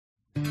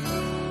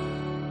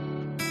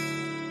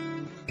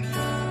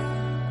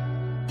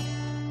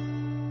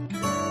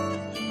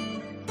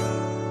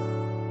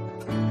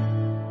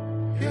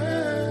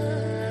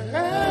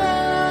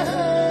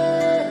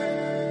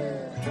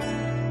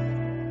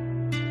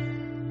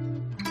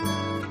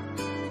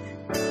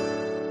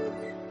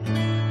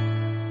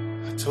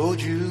told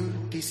you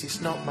this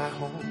is not my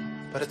home,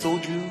 but I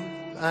told you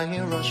I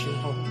ain't rushing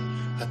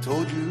home. I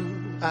told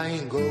you I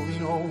ain't going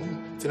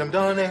home till I'm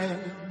done and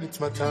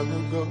it's my time to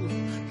go.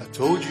 I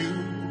told you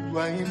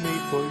I ain't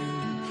made for you,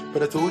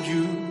 but I told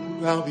you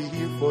I'll be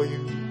here for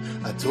you.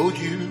 I told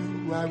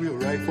you I will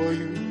ride for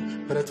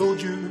you, but I told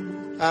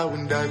you I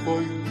wouldn't die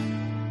for you.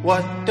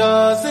 What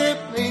does it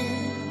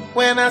mean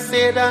when I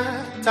say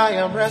that I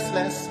am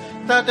restless,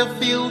 that the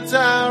fields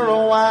are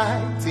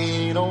white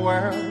in a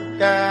world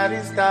that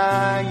is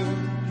dying?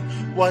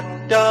 What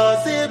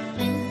does it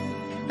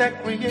mean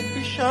that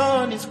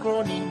creation is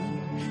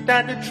groaning,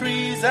 that the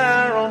trees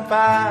are on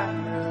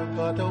fire,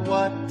 but the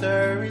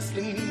water is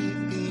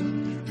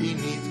sleeping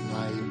beneath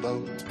my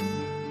boat?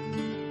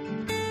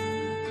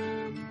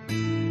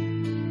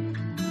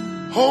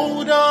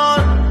 Hold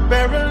on,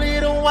 bear a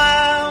little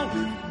while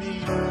with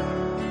me.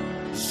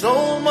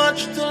 So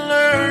much to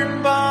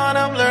learn, but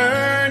I'm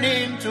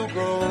learning to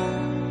grow.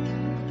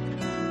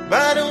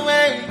 By the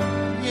way,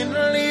 in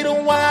a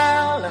little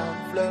while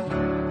I'll flow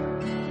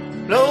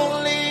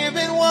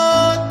living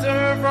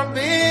water from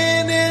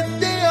beneath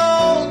the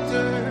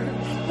altar.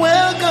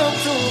 Welcome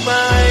to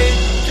my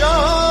joy.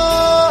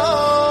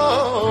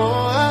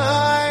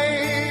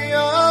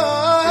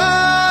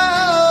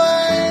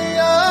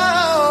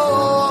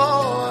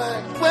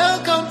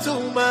 Welcome to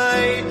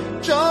my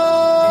joy.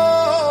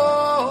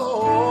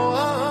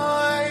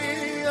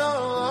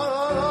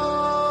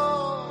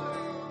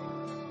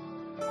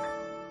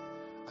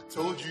 I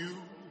told you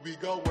we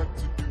got work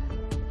to do.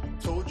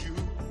 Told you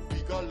we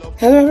got love.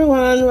 Hello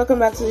everyone, welcome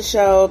back to the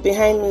show.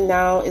 Behind me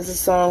now is the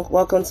song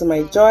Welcome to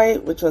My Joy,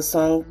 which was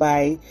sung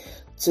by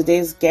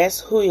today's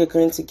guest, who you're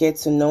going to get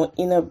to know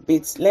in a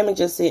bit. Let me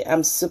just say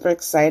I'm super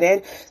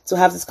excited to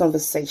have this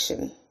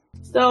conversation.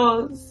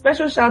 So,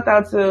 special shout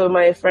out to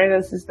my friend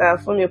and sister,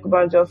 Fumi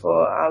Okubanjo,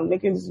 for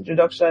making this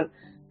introduction.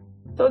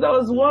 So there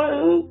was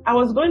one, I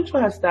was going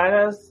through her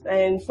status,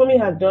 and Fumi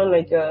had done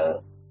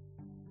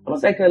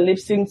almost like a lip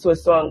sync to a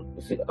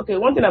song. Okay,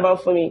 one thing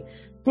about Fumi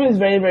is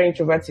very, very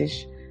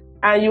introvertish.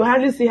 And you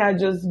hardly see her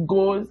just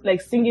go,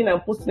 singing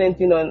and posting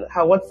anything on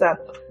her WhatsApp.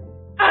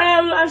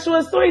 And she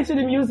was so into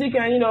the music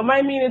and,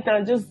 miming it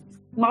and just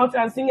mouth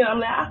and singing. I'm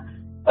like,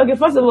 okay,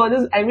 first of all,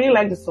 I really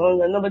like the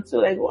song. And number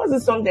two, what's the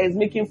song that is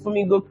making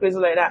Fumi go crazy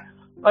like that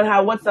on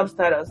her WhatsApp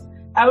status?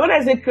 And when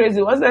I say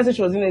crazy, it wasn't that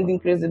she was doing anything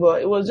crazy,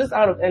 but it was just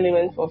out of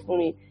element for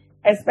Fumi,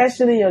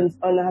 especially on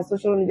her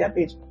social media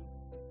page.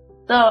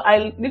 So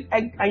I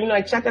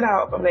checked it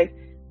out. I'm like,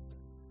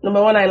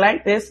 number one, I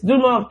like this, do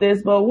more of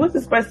this, but who's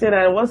this person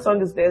and what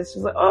song is this?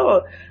 She's like,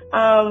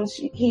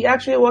 he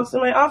actually works in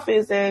my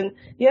office and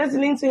he has a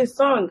link to his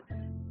song.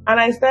 And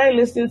I started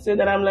listening to it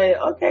and I'm like,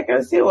 okay, I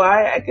can see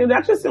why. I can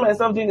actually see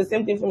myself doing the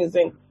same thing for me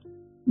sing.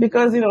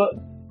 Because,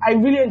 I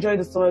really enjoyed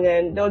the song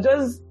and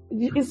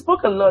it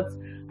spoke a lot.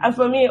 And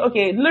for me,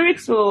 okay,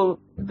 lyrics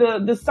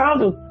the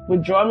sound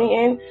will draw me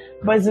in,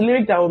 but it's the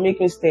lyric that will make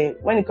me stay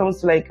when it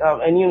comes to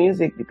a new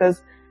music,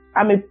 because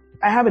I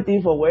have a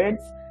thing for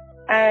words.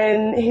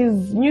 And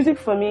his music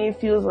for me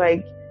feels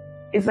like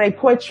it's like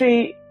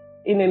poetry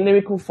in a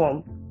lyrical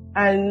form.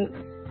 And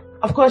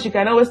of course, you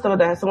can always tell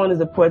that someone is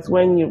a poet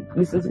when you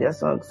listen to their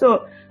song.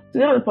 So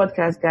today on the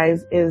podcast,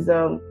 guys, is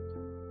a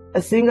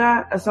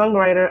singer, a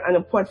songwriter, and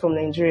a poet from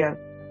Nigeria.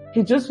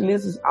 He just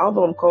released his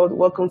album called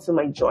Welcome to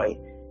My Joy.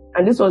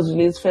 And this was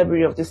released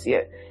February of this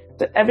year.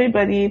 So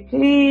everybody,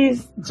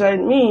 please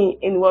join me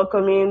in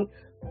welcoming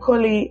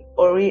Koli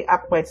Ori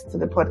Akpet to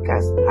the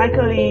podcast. Hi,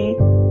 Koli.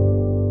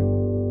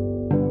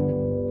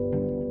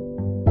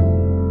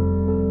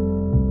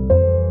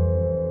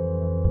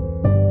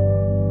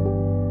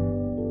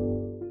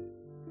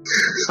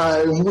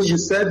 Hi, Mu, you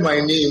said my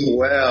name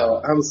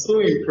well. I'm so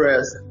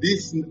impressed.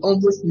 This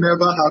almost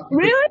never happens.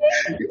 Really?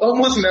 It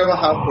almost never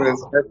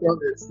happens. I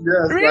promise.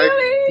 Yes.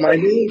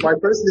 Really? My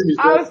first name is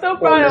I'm so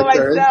proud of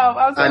myself.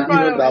 I'm so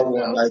proud of that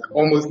myself. one,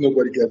 almost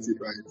nobody gets it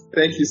right.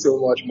 Thank you so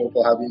much, Mo,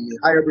 for having me.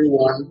 Hi,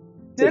 everyone.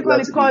 They call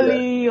it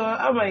Koli,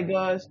 oh my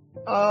gosh.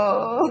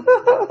 Oh,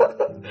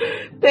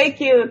 thank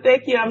you.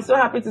 I'm so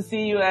happy to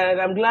see you, and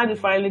I'm glad you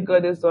finally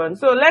got this one.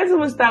 So let's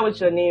even start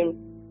with your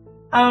name.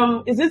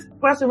 Is this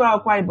Cross River or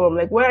Akwa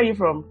Ibom? Where are you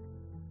from?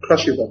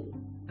 Cross River.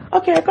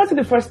 Okay, I caught it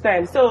the first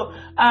time. So,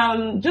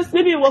 just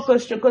maybe walk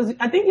us through, because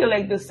I think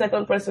you're the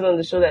second person on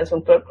the show that is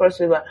from Cross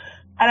River.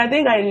 And I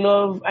think I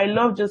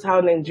love just how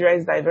Nigeria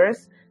is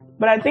diverse.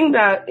 But I think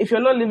that if you're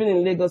not living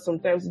in Lagos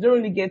sometimes, you don't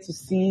really get to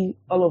see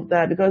all of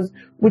that, because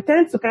we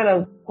tend to kind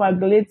of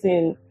coagulate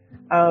in,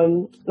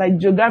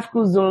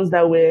 geographical zones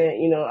that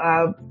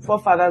our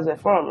forefathers were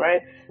from,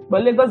 right?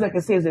 But Lagos, like I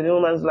say, is a no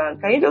man's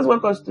land. Can you just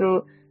walk us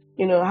through,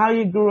 how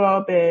you grew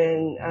up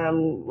and,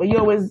 were you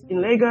always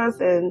in Lagos,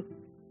 and,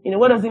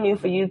 what does it mean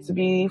for you to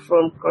be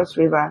from Cross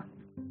River?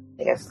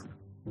 Yes.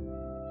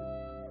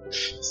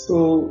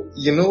 So,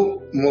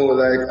 Mo,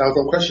 I'm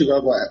from Cross River,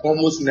 but I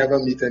almost never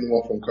meet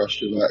anyone from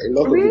Cross River. A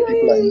lot of the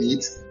people I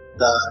meet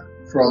that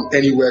from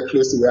anywhere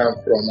close to where I'm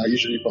from are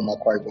usually from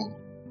Akwa Ibom.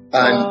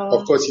 And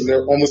of course,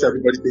 almost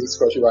everybody thinks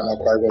Cross River and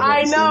Akwa Ibom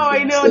are the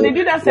same thing. So, they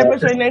did that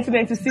separation in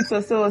 1996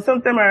 or so,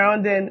 sometime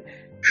around then.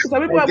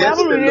 Some people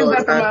haven't released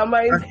that from our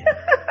minds.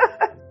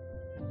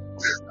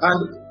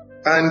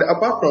 And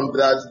apart from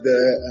that,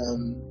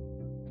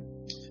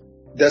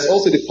 there's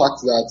also the fact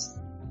that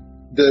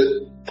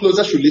the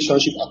closest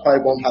relationship Akwa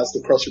Ibom has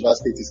to Cross River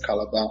State is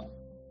Calabar,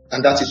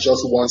 and that is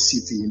just one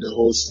city in the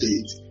whole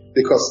state,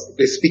 because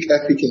they speak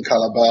Efik in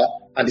Calabar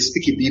and they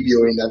speak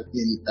Ibibio in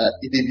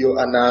Ibibio,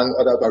 Anang,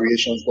 other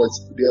variations, but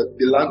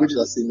the languages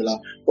are similar.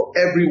 But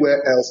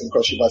everywhere else in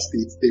Cross River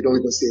State, they don't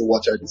even say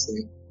Wacha the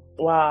same.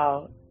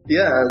 Wow.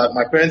 Yeah,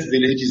 my parents'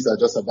 villages are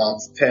just about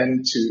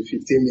 10 to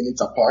 15 minutes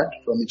apart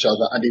from each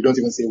other, and they don't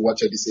even say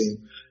Wacha the same.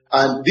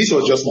 And this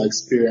was just my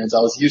experience.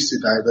 I was used to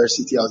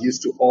diversity. I was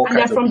used to all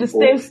kinds of people. And they're from the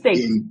same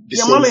state.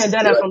 Your mom and your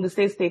dad are from the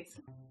same state.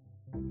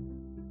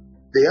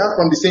 They are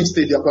from the same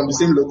state. They are from the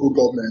same local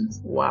government.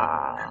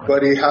 Wow.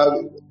 But they have,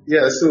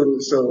 so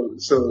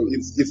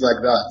it's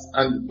like that.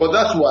 But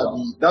that's what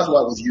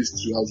I was used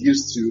to. I was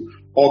used to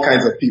all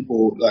kinds of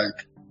people like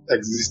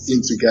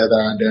existing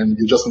together, and then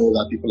you just know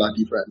that people are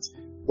different.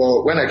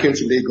 But when I came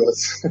to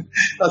Lagos,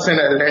 that's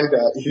when I learned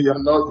that if you're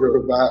not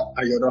Yoruba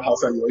and you're not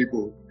Hausa, you're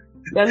Igbo.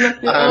 And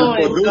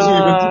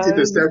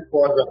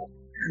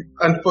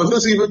for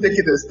those who even take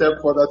it a step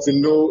further, to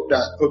know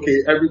that, okay,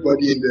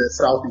 everybody in the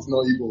South is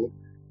not Igbo,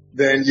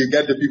 then you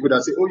get the people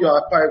that say, oh, you're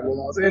Akwa Ibom.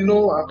 I'll say,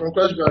 no, I'm from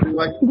Crash Valley.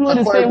 Like,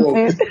 Akwa Ibom.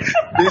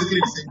 Basically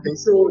the same thing.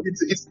 So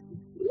it's,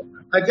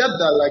 I get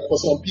that, like, for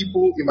some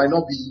people, it might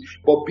not be,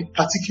 but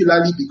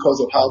particularly because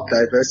of how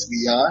diverse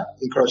we are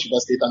in Cross River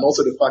State, and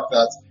also the fact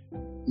that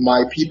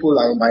my people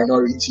are a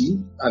minority,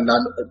 and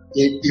then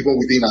even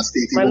within our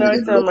state, even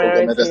within the local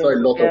government, there's not a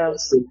lot of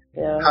us. So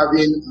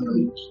having,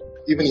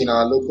 even in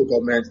our local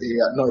government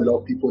area, not a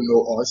lot of people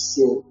know us.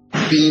 So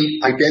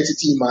being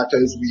identity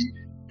matters, we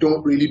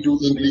don't really do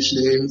English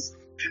names.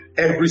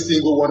 Every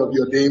single one of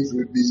your names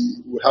would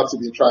have to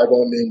be a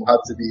tribal name, would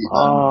have to be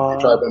a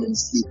tribal name.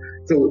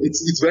 So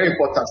it's very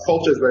important.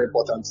 Culture is very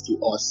important to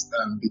us,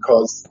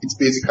 because it's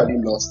basically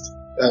lost.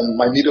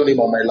 My middle name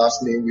or my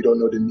last name, we don't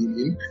know the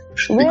meaning,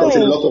 because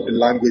a lot of the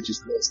language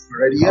is lost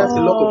already. Yes, a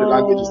lot of the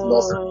language is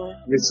lost.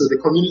 So the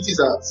communities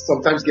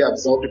sometimes get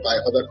absorbed by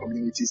other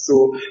communities.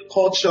 So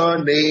culture,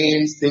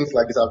 names, things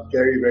like this are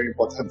very, very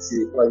important to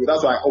you. Like,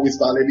 that's why I always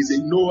violently say,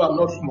 no, I'm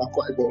not from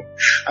Akwa Ibom.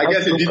 I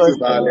guess it needs to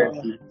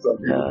violently.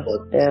 But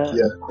that's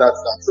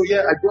that. So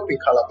yeah, I grew up in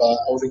Calabar.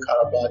 I was in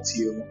Calabar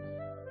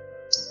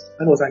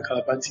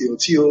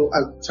till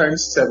I turned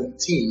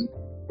 17.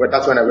 But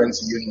that's when I went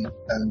to uni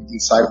in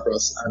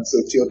Cyprus. And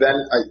so till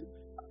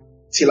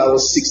I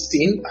was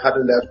 16, I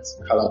hadn't left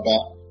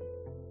Calabar.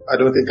 I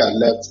don't think I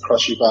left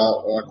Cross River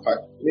or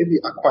maybe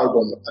Akwa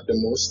Ibom at the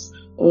most.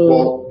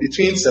 But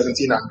between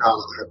 17 and now,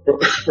 I've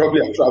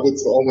traveled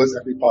to almost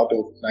every part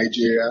of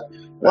Nigeria.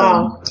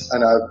 Wow.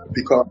 And I've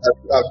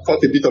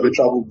caught a bit of a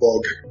travel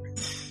bug.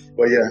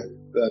 But yeah,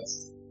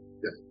 that's,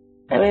 yeah.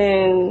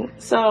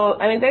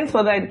 Thanks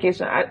for that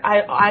education.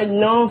 I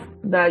know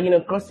that,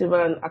 Cross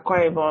River and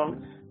Akwa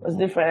Ibom was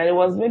different, and it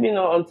was maybe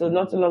not until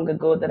not too long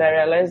ago that I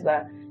realized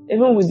that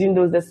even within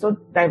those, there's so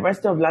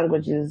diversity of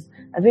languages.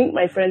 I think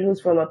my friend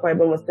who's from Akwa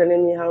Ibom was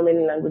telling me how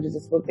many languages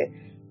is spoken.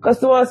 Because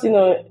to us,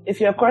 if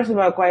you're Cross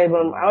River Akwa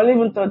Ibom, I only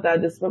even thought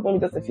that they spoke only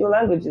just a few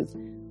languages.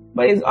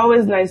 But it's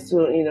always nice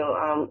to,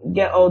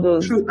 get all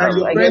those. True, and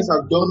your friends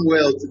have done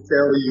well to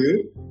tell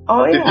you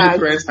the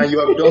difference, and you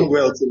have done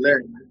well to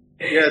learn.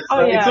 Yes,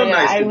 it's so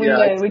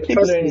nice. We keep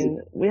learning.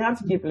 We have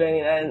to keep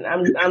learning,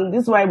 and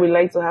this is why we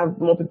like to have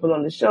more people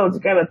on the show to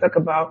kind of talk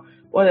about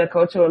what their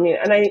culture will mean.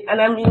 And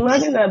I'm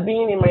imagining that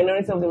being a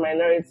minority of the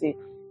minority,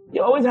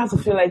 you always have to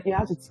feel like you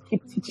have to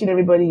keep teaching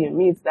everybody you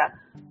meet that,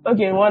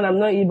 okay, 1, I'm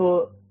not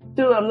Igbo.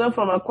 2, I'm not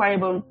from Akwa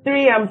Ibom.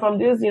 3, I'm from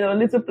this,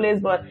 little place,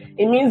 but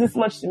it means this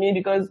much to me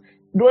because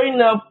growing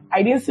up,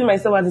 I didn't see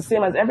myself as the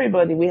same as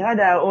everybody. We had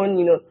our own,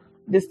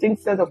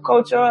 distinct set of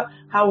culture,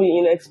 how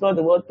we, explore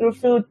the world through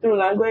food, through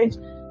language.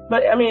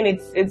 But I mean,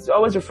 it's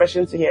always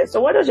refreshing to hear.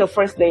 So what does your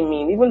first name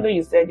mean? Even though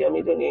you said your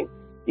middle name,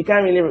 you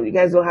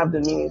guys don't have the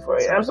meaning for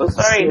it. I'm so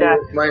sorry that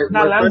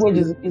that language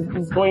is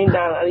going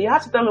down. And you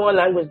have to tell me what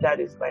language that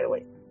is, by the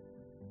way.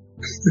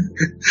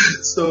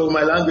 So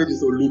my language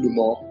is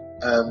Olulumo,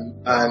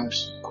 and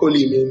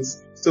Koli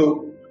means,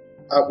 so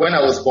when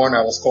I was born,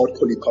 I was called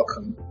Koli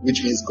Kokam,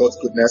 which means God's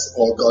goodness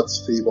or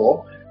God's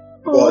favor.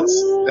 But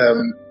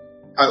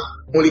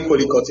only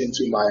Koli got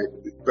into my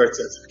birth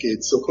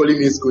certificate. So Koli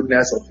means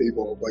goodness or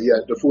favor. But yeah,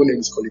 the full name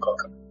is Koli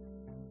Kokam.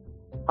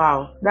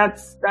 Wow,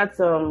 that's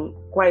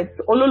quite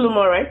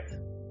Olulumo, right?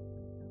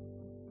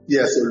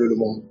 Yes,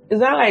 Olulumo. Is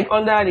that like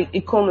under the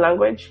Ikom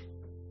language?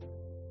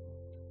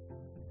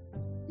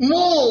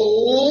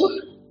 No.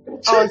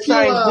 Check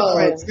sorry, it out.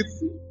 it's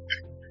different.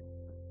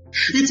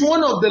 It's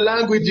one of the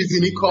languages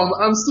in Ikom.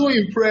 I'm so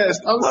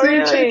impressed. I'm saying,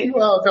 really? Check you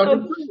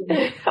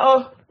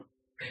out.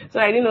 So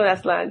I didn't know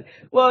that slang.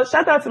 Well,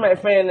 shout out to my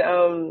friend.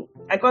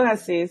 I call her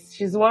Sis.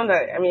 She's the one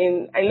that, I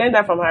learned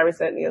that from her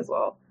recently as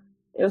well.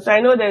 So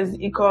I know there's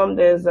Ikom,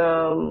 there's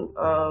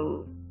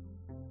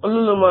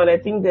Olulumon. I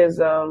think there's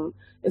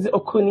is it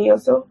Okuni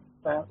also?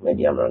 Well,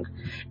 maybe I'm wrong.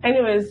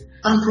 Anyways,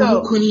 I'm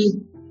from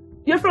Okuni.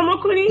 You're from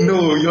Okuni?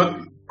 No,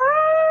 you're.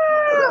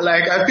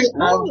 Like, I feel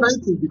I'm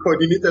trying to be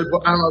coordinated,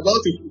 but I'm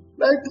about to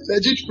like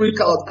legit freak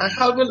out. I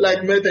haven't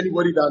like met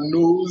anybody that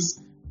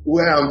knows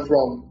where I'm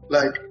from.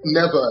 Like,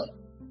 never.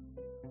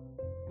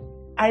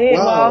 I didn't.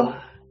 Wow.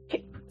 Well,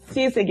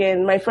 see it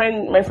again. My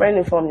friend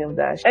informed me of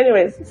that.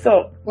 Anyways,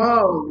 so.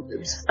 Wow.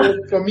 So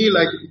for me,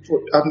 like,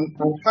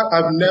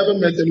 I've never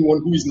met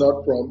anyone who is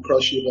not from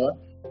Cross River,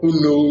 who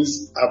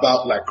knows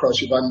about like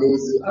Cross River,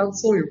 knows it. I'm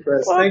so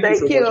impressed. Well,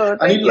 thank you so much.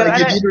 I need like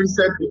you did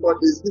research before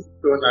this. This is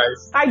so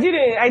nice. I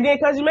did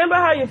because remember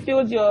how you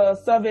filled your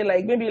survey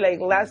like maybe like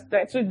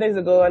 2 days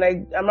ago,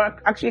 and I'm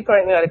actually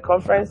currently at a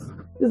conference.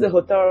 This is a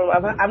hotel room.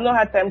 I've not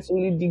had time to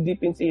really dig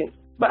deep into it.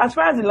 But as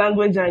far as the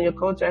language and your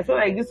culture, I feel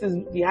like this is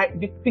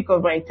the peak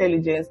of my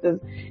intelligence. Because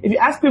if you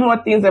ask me more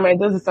things, I might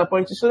just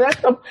disappoint you. So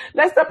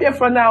let's stop here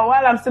for now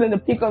while I'm still in the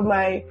peak of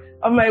my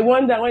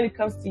wonder when it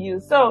comes to you.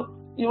 So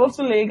you moved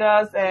to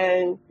Lagos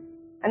and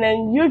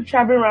then you're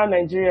traveling around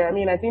Nigeria. I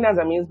mean, I think that's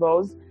amazing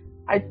balls.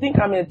 I think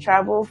I'm a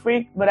travel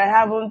freak, but I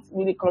haven't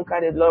really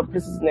conquered a lot of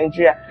places in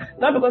Nigeria.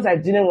 Not because I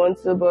didn't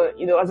want to, but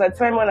as a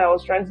time when I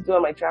was trying to do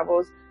all my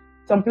travels,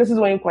 some places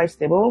weren't quite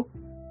stable.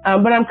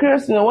 But I'm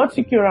curious to know what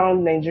took you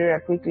around Nigeria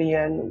quickly,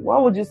 and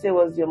what would you say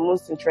was your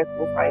most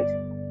interesting find?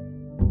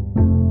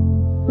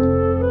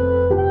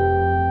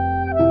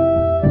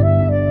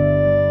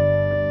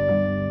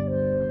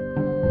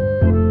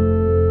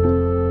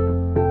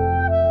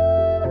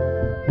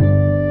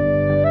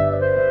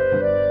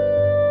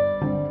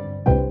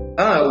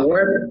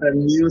 Work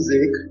and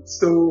music.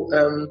 So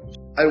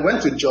I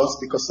went to Jos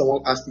because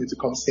someone asked me to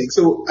come sing.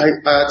 So I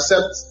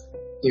accept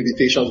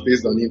invitations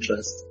based on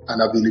interest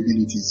and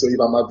availability. So if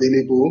I'm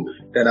available,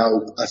 then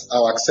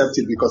I'll accept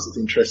it because it's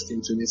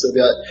interesting to me. So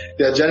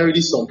there are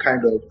generally some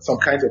kinds of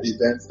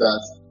events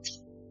that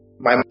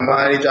my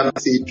manager may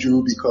say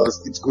do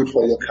because it's good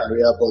for your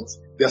career, but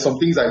there are some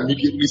things I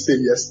immediately say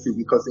yes to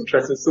because it's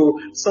interesting. So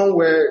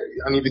somewhere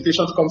an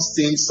invitation to come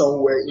sing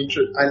somewhere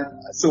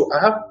so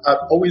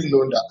I've always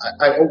known that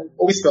I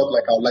always felt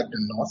like I would like the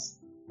North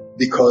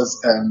because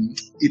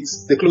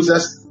it's the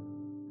closest.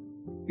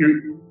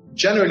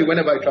 Generally,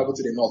 whenever I travel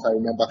to the North, I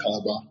remember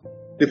Calabar.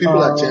 The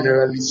people are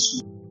generally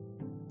sweet.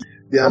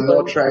 They are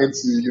not trying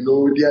to,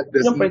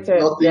 there's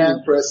nothing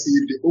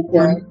impressive. They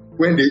open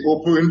when they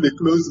open, they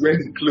close when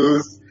they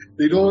close.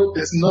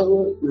 There's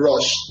no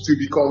rush to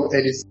become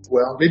anything.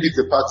 Well, maybe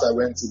the parts I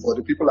went to, but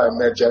the people I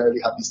met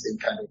generally have the same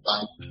kind of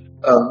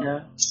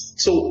vibe.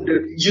 So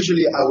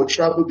usually I would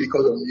travel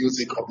because of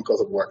music or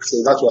because of work.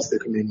 So that's what's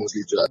taken me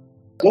mostly to that.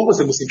 What was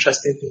the most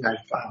interesting thing I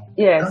found?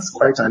 Yes. That's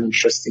quite an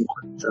interesting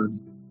question.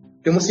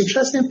 The most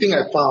interesting thing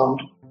I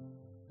found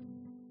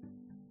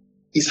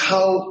is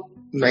how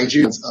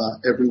Nigerians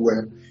are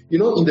everywhere. In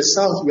the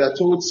South, we are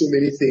told so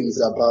many things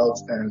about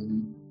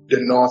the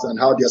North and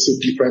how they are so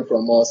different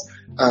from us.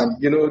 And,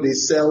 they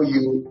sell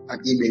you an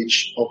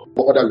image of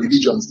what other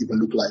religions even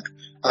look like.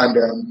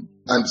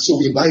 And so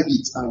we imbibe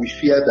it and we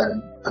fear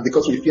them. And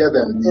because we fear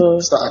them,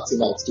 we start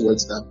acting out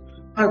towards them.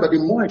 However, the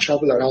more I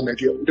travel around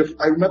Nigeria,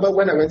 I remember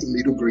when I went to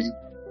Maiduguri,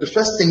 the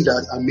first thing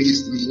that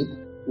amazed me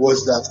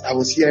was that I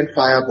was hearing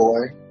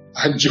Fireboy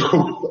and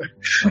Joe.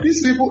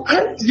 These people,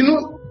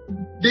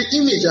 the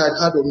image I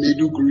had of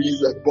Maiduguri is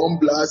like bomb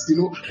blast,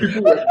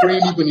 people were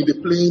praying even in the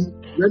plane.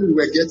 When we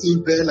were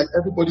getting there, like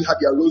everybody had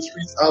their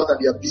rosaries out and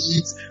their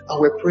beads and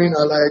we're praying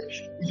and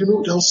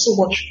there was so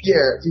much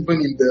fear even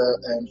in the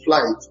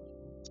flight.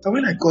 And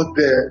when I got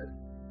there,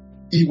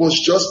 it was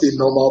just a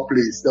normal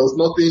place. There was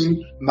nothing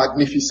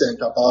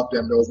magnificent about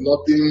them. There was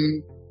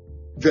nothing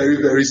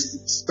very, very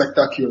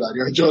spectacular.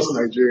 They're just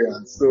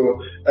Nigerians. So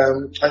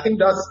I think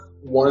that's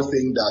one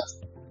thing that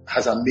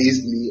has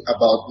amazed me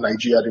about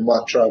Nigeria the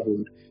more I've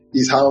traveled,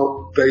 is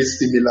how very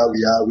similar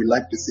we are. We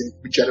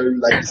generally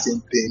like the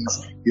same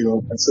things,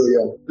 and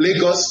so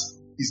Lagos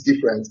is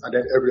different, and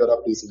then every other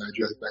place in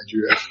Nigeria is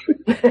Nigeria.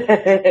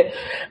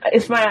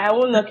 It's fine. I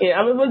won't knock it.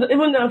 I'm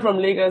even though I'm from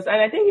Lagos,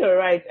 and I think you're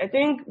right. I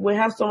think we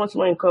have so much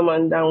more in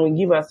common than we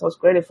give ourselves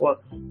credit for.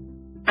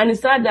 And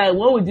it's sad that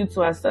what we do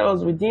to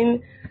ourselves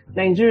within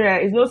Nigeria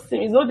is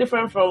no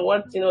different from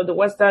what, the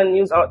Western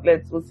news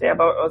outlets will say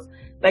about us.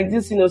 Like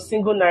this,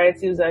 single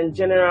narratives and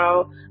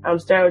general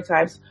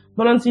stereotypes.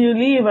 But until you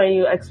leave and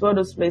you explore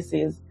those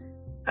places,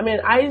 I mean,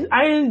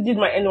 I did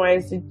my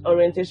NYSC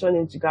orientation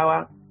in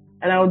Jigawa,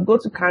 and I would go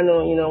to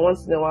Kano,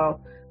 once in a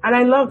while, and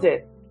I loved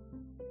it.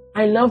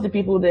 I love the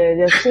people there,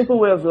 their simple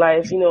way of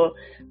life,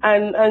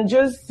 and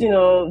just,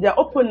 their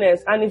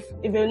openness. And if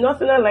a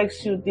northerner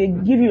likes you, they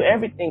give you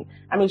everything.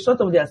 I mean,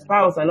 short of their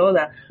spouse and all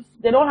that.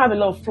 They don't have a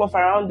lot of fluff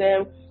around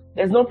them.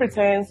 There's no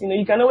pretense,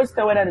 you can always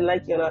tell whether they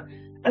like you or not.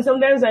 And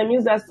sometimes I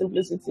miss that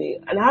simplicity.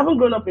 And I haven't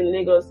grown up in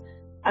Lagos.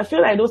 I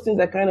feel like those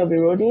things are kind of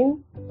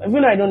eroding. I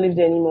feel like I don't live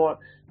there anymore.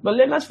 But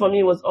Lagos for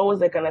me was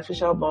always like an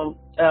official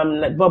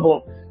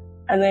bubble.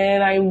 And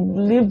then I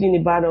lived in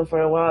Ibadan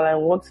for a while. I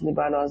worked in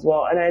Ibadan as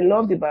well. And I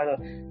loved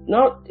Ibadan.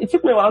 It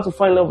took me a while to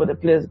fall in love with the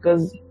place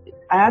because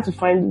I had to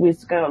find ways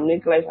to kind of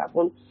make life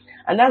happen.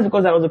 And that's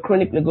because I was a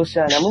chronic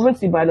negotiator. And moving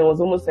to Ibadan was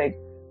almost like,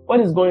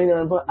 what is going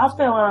on? But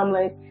after a while, I'm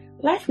like,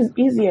 life is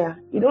easier.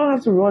 You don't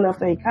have to run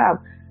after a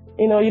cab.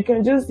 You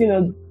can just, take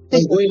I'm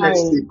the going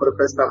next time. week for the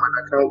first time and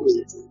I can't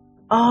wait.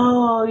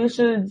 Oh, you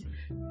should.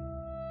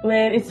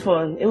 Man, it's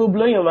fun. It will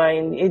blow your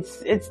mind.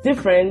 It's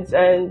different.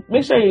 And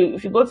make sure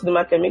if you go to the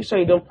market, make sure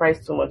you don't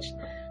price too much.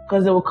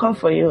 Because they will come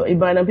for you.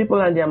 Ibadan people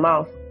on their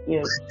mouth.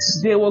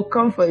 They will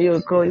come for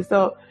you, Koli.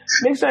 So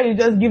make sure you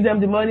just give them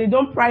the money.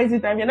 Don't price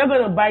it. If you're not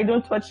going to buy,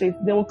 don't touch it.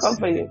 They will come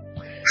for you.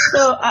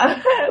 So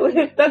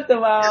we've talked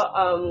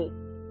about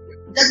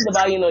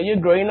you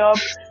growing up.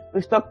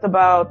 We've talked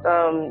about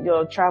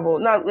your travel.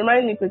 Now,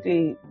 remind me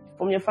quickly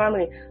from your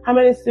family, how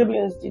many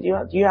siblings do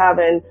you have,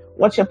 and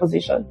what's your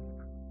position?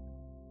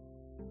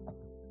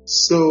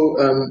 So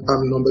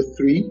I'm number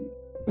 3,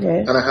 Okay.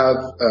 and I have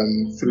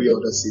 3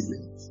 other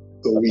siblings.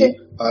 So we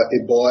are a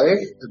boy,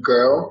 a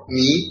girl,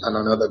 me, and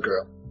another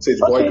girl. So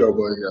it's boy, girl,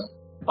 boy, girl.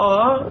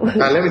 Oh. And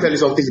let me tell you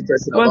something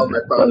interesting about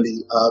my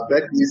family. Our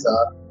birthdays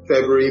are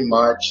February,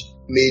 March,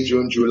 May,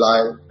 June,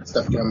 July,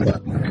 September.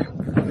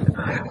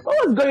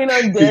 What's going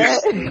on there?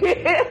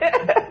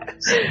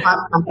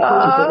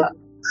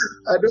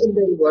 I don't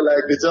know, but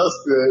like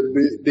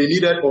they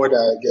needed order,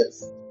 I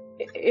guess.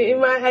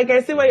 I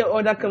can see where your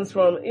order comes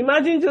from.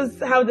 Imagine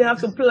just how they have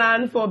to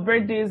plan for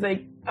birthdays.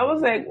 Like, I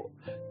was like,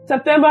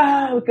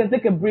 September, we can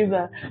take a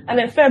breather. And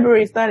then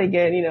February, start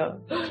again,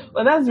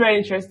 Well, that's very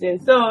interesting.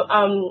 So,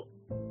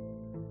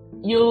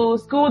 you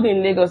schooled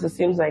in Lagos, it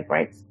seems like,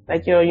 right?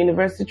 Like your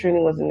university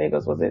training was in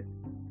Lagos, was it?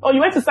 Oh, you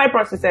went to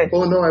Cyprus, you said?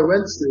 Oh, no, I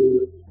went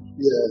to,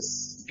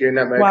 Green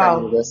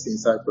American University in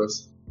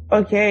Cyprus.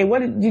 Okay,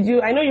 what did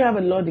you, I know you have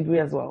a law degree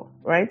as well,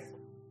 right?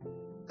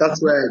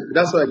 That's where I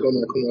got my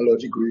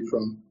criminology degree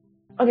from.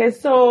 Okay,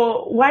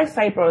 so why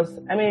Cyprus?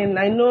 I mean,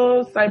 I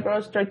know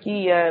Cyprus,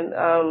 Turkey, and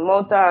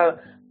Malta are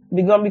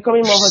becoming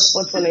more of a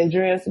spot for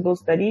Nigerians to go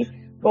study.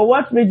 But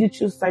what made you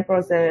choose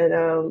Cyprus? And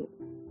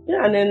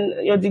and then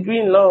your degree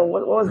in law,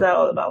 what was that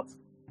all about?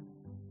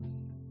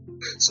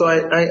 So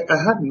I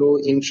had no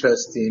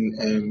interest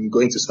in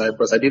going to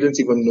Cyprus. I didn't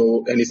even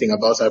know anything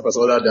about Cyprus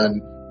other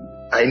than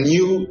I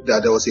knew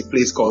that there was a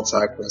place called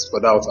Cyprus,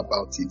 but that was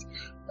about it.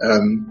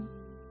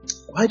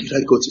 Why did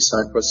I go to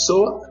Cyprus?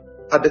 So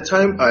at the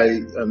time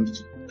I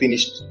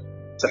finished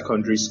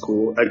secondary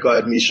school, I got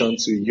admission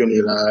to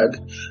Unilag,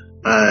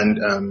 and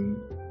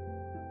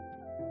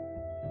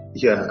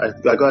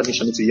I got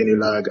admission into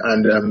Unilag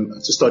and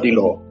to study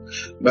law.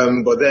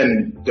 But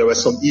then there were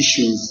some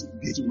issues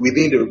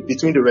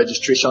between the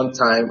registration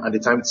time and the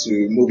time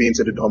to move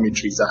into the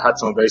dormitories. I had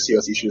some very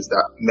serious issues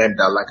that meant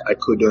that like I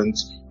couldn't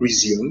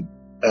resume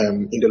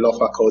in the law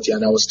faculty,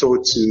 and I was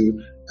told to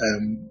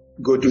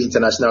go do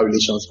international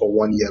relations for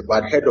 1 year.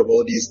 But I'd heard of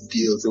all these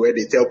deals where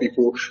they tell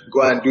people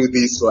go and do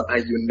this,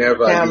 and you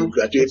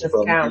graduate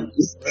from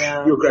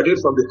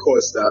the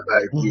course that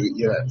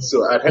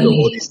So I'd heard of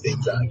all these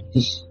things,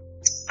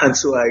 and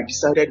so I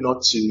decided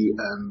not to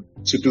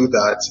do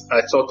that.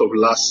 I thought of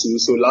LASU.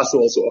 So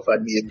LASU also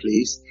offered me a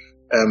place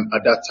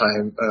at that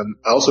time.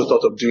 I also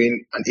thought of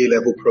doing an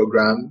A-level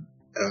program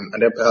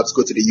and then perhaps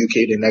go to the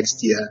UK the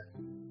next year.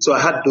 So I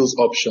had those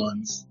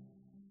options.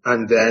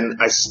 And then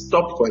I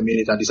stopped for a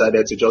minute and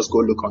decided to just go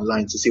look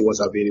online to see what's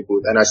available.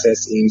 Then I started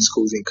seeing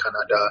schools in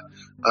Canada.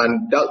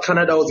 And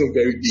Canada wasn't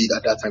very big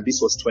at that time.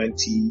 This was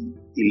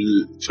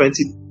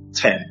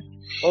 2010.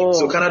 Oh.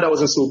 So Canada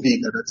wasn't so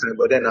big at that time.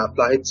 But then I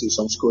applied to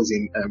some schools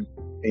in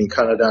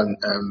Canada.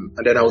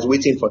 And then I was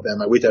waiting for them.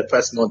 I waited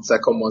first month,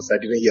 second month, I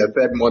didn't hear.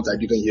 Third month, I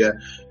didn't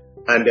hear.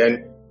 And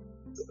then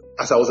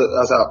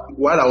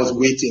while I was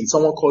waiting,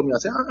 someone called me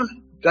and said,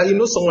 that you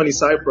know someone in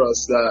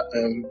Cyprus that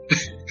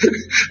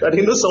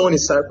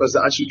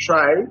I should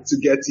try to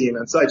get in.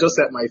 And so I just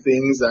sent my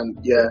things and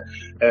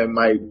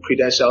my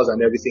credentials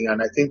and everything. And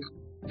I think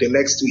the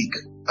next week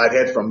I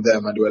heard from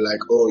them and they were like,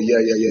 oh yeah,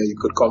 you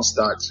could come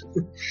start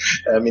in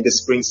the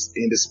spring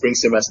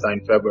semester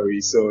in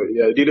February. So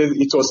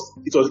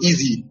it was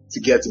easy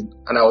to get in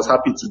and I was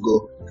happy to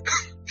go.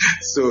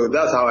 So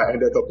that's how I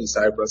ended up in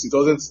Cyprus. It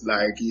wasn't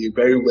like a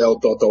very well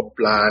thought of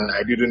plan.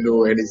 I didn't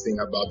know anything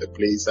about the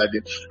place. I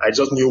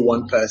just knew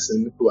one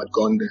person who had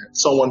gone there,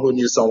 someone who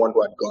knew someone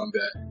who had gone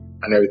there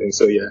and everything.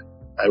 So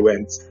I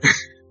went.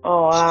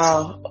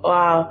 Oh,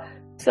 wow.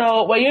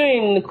 So were you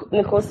in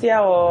Nicosia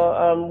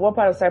or what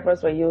part of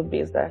Cyprus were you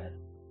based at?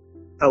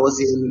 I was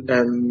in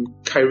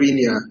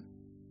Kyrenia,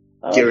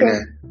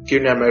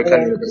 Kyrenia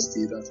American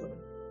University. That's all.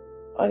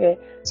 Okay.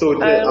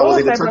 So I was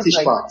in the Turkish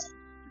part.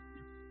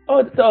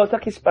 Oh,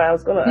 Turkish part. I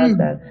was going to ask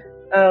that.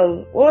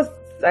 What was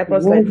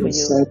Cyprus like for you?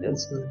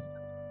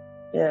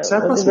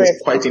 Cyprus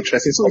was quite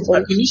interesting. So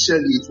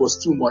initially it was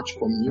too much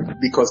for me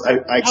because I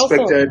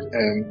expected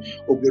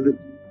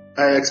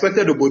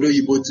Obodo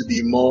Yibo to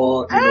be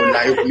more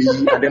lively,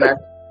 and then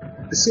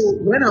so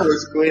when I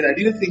was going, I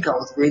didn't think I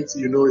was going to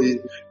a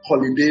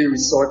holiday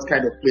resort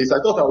kind of place. I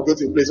thought I would go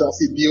to a place where I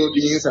see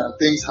buildings and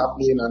things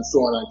happening and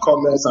so on, and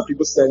commerce and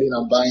people selling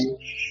and buying.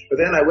 But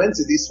then I went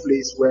to this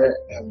place where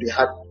they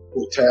had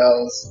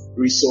hotels,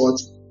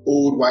 resorts,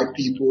 old white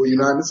people,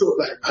 and so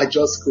like I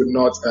just could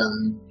not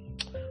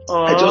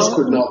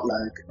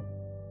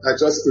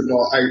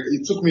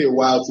it took me a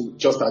while to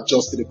just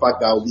adjust to the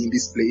fact that I would be in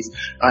this place,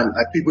 and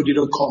like people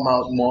didn't come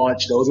out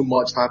much. There wasn't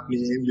much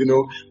happening,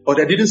 but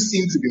there didn't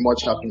seem to be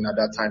much happening at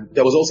that time.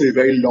 There was also a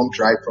very long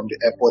drive from the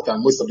airport, and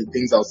most of the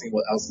things I was seeing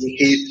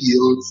hay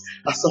fields.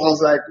 And so I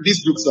was like, this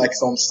looks like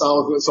some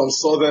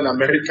Southern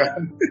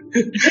American,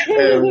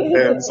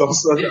 some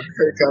Southern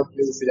American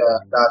place,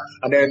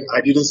 and then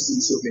I didn't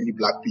see so many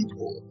black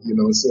people,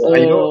 so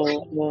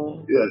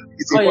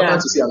it's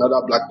important to see another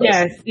black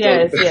person.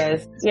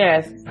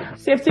 Yes.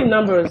 Safety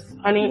numbers,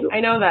 honey. I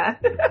know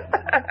that.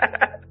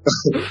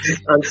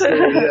 And so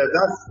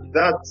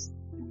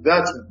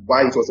that's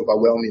why it was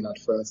overwhelming at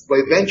first. But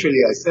eventually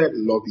I said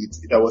love it.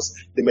 There was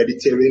the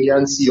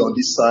Mediterranean Sea on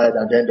this side,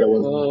 and then there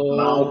was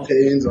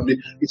mountains on it.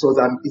 It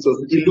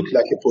looked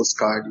like a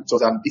postcard. It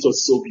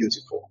was so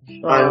beautiful.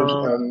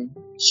 And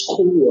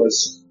school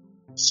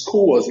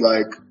was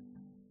like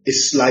a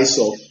slice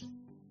of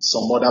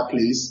some other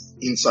place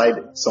inside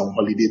some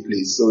holiday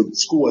place. So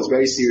school was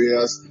very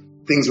serious.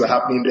 Things were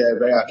happening there,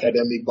 very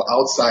academic, but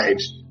outside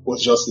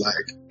was just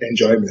like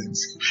enjoyment.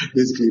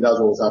 Basically, that's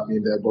what was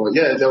happening there. But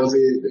yeah,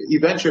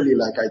 eventually,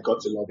 like, I got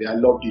to love it. I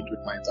loved it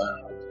with my entire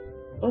heart.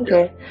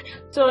 Okay.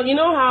 Yeah. So, you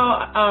know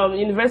how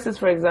universities,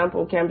 for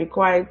example, can be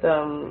quite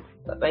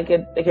like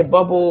a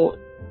bubble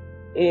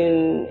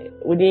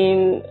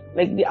within,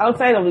 like, the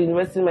outside of the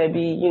university might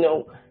be,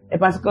 a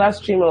particular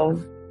stream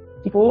of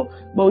people,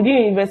 but within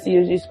the university,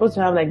 you're supposed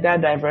to have like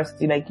that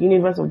diversity, like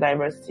universe of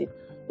diversity.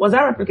 Was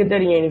that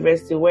replicated in your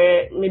university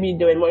where maybe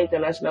there were more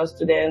international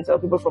students or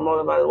people from all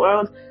over the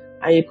world,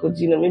 and you could,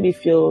 maybe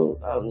feel,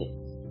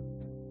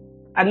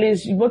 at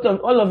least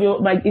all of you,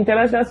 like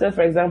international students,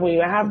 for example,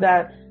 you have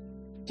that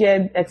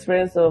shared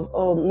experience of,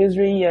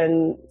 misery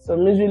and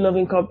some misery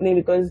loving company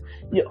because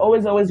you're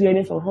always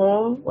learning from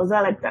home. Was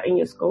that like that in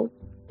your school?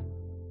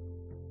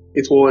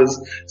 It was.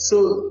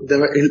 So there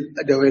were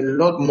a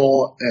lot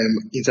more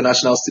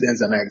international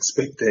students than I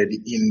expected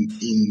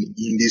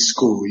in this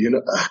school.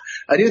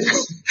 I did.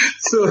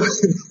 So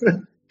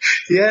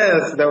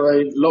yes, there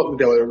were a lot.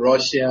 There were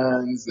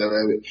Russians. There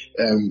were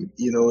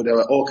there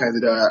were all kinds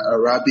of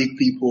Arabic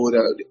people.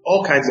 There were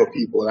all kinds of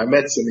people. I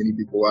met so many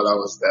people while I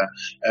was there.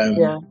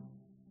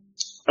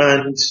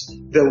 And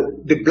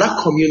the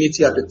black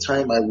community at the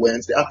time I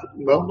went,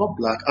 not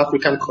black,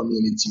 African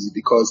community,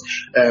 because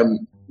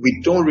we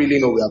don't really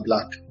know we are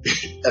black,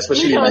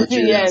 especially in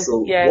Nigeria. Yes, so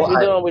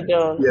we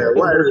don't. Yeah,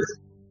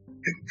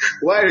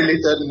 what I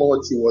related more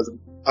to was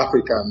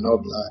African,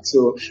 not black.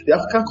 So the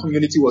African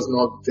community was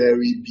not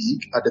very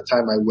big at the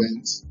time I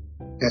went.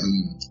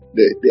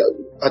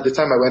 At the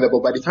time I went there,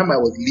 but by the time I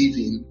was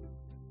leaving,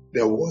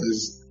 there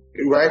was.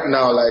 Right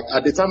now, like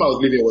at the time I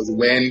was leaving was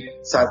when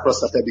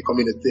Cyprus started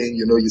becoming a thing.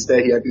 You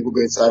start hearing people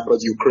going to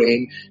Cyprus,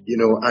 Ukraine,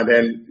 and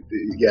then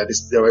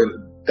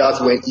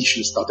that's when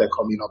issues started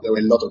coming up. There were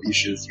a lot of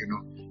issues,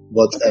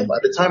 But at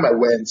the time I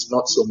went,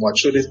 not so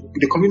much. So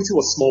the community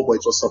was small,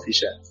 but it was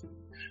sufficient.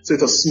 So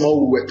it was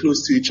small. We were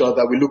close to each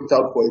other. We looked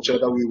out for each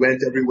other. We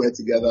went everywhere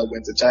together.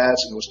 Went to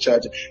church, and it was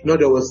church.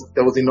 There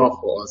was enough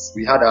for us.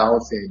 We had our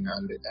own thing,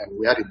 and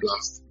we had a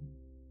blast.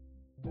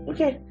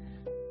 Okay.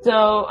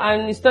 So,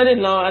 and you studied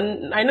law,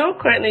 and I know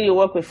currently you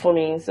work with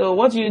Fumi. So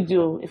what do you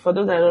do? For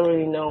those that don't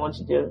really know what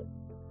you do.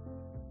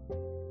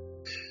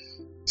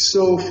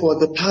 So for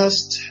the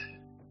past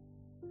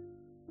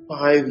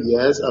 5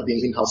 years, I've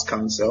been in-house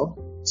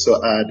counsel. So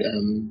I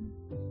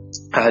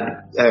had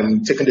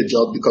taken the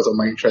job because of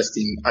my interest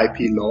in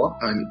IP law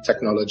and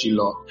technology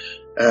law.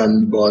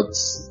 But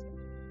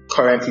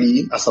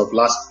currently, as of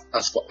last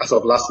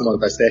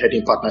month, I started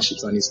heading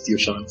partnerships and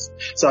institutions.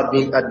 So I've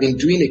been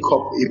doing a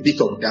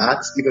bit of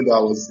that, even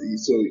though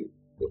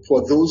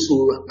for those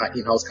who are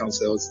in-house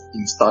counsels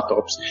in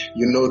startups,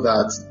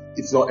 that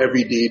it's not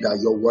every day that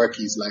your work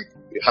has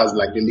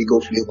the legal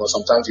flavor.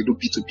 Sometimes you do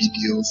B2B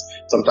deals,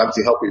 sometimes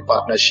you help with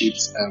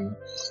partnerships.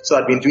 So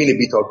I've been doing a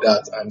bit of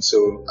that, and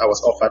so I was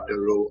offered the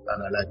role,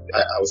 and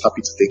I was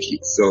happy to take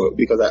it. So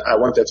because I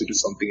wanted to do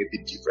something a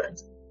bit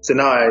different. So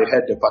now I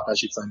head the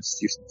partnerships and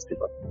institutions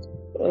department.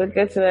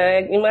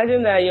 Okay,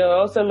 imagine that you're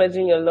also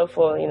merging your love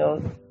for,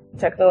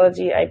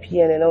 technology, IP,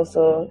 and then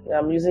also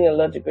using your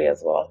law degree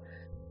as well.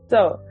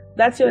 So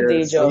that's your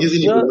day job. I'm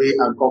using it the way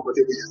I'm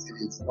comfortable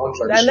using it,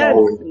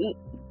 non-traditional way.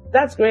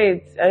 That's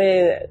great. I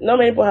mean, not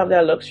many people have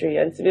that luxury,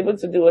 and to be able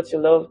to do what you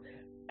love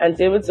and to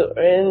be able to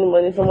earn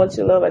money from what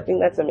you love, I think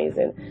that's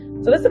amazing.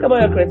 So let's talk about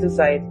your creative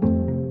side.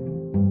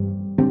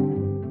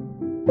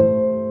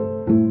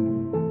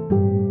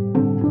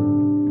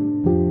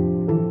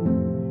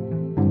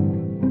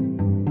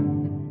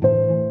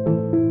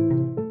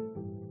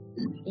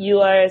 You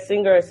are a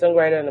singer, a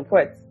songwriter, and a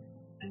poet.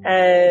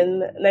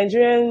 And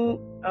Nigerian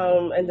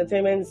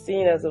entertainment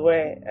scene, as it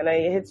were, and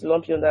I hate to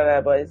lump you under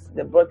that, but it's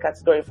the broad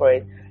category for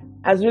it,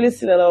 has really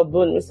seen a lot of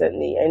boom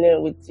recently. I know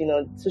with,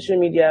 social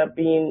media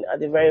being at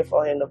the very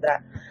forefront of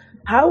that.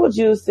 How would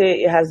you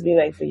say it has been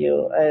like for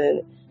you?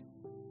 And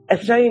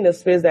especially in the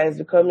space that is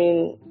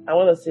becoming, I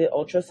want to say,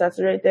 ultra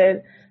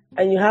saturated.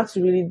 and you have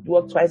to really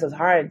work twice as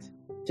hard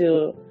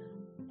to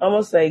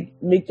almost like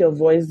make your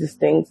voice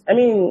distinct. I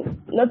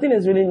mean, nothing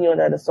is really new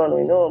under the sun,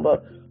 we know,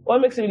 but what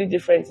makes it really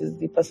different is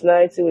the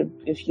personality we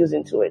infuse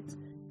into it.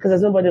 Because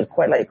there's nobody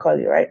quite like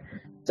Koli, right?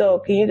 So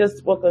can you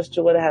just walk us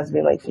through what it has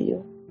been like for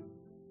you?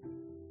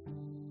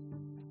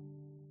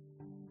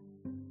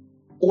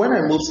 When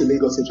I moved to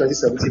Lagos in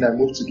 2017, I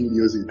moved to do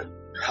music.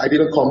 I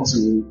didn't come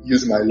to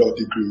use my law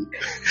degree.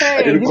 Hey,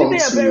 I didn't come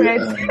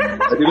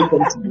I didn't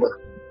come to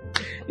work.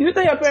 Did you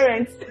tell your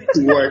parents?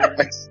 To work.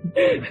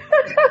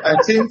 I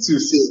came to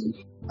sing.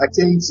 I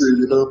came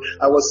to,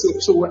 I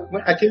was so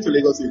when I came to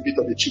Lagos with a bit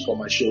of a chip on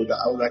my shoulder.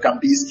 I was like, I'm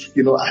this,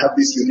 I have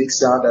this unique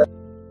sound.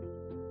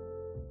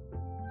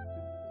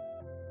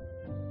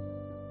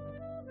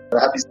 I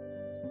have this.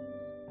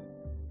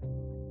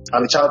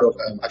 I'm a child of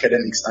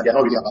academics, and they're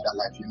not really about that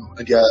life,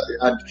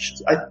 And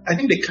I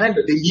think they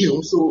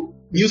knew. So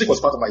music was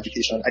part of my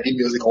education. I did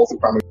music all through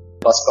primary,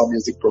 classical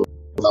music program.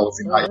 I was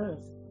in high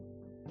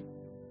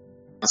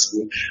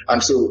school,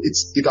 and so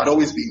it had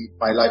always been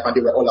my life, and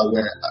they were all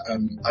aware.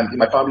 And in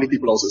my family,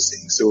 people also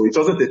sing, so it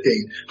wasn't a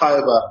thing.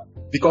 However,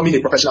 becoming a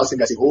professional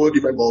singer is a whole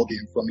different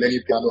ballgame from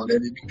learning piano,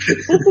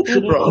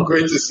 from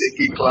going to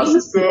singing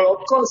classes. So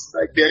of course,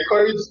 they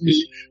encouraged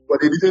me, but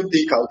they didn't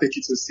think I'll take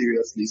it so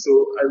seriously.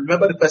 So I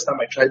remember the first time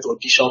I tried to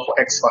audition for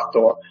X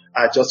Factor.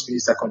 I just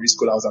finished secondary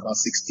school. I was about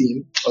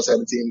 16 or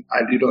 17.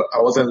 I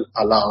wasn't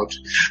allowed.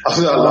 I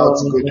wasn't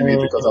allowed to go do it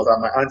because I was at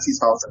my auntie's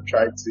house and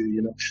tried to,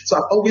 So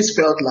I've always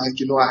felt like,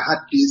 I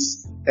had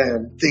this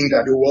thing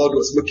that the world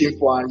was looking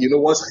for. And,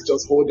 once I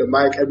just hold the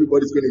mic,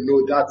 everybody's going to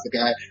know that's the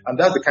guy. And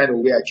that's the kind of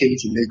way I came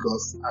to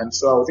Lagos. And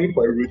so I was in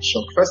for a rude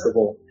shock. First of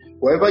all,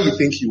 wherever you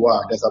think you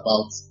are, there's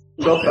about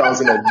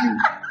 12,000 of you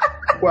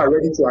who are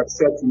ready to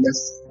accept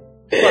less,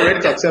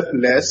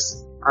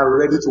 and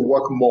ready to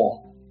work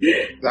more.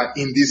 Like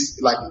in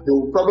this, they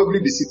will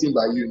probably be sitting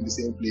by you in the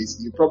same place.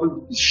 You'll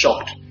probably be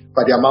shocked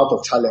by the amount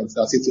of talent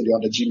that sits in the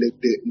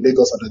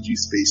Lagos under G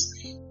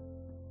space.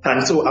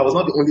 And so I was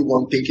not the only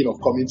one thinking of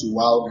coming to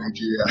wild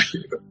Nigeria.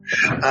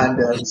 And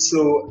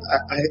so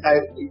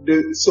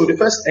the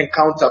first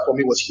encounter for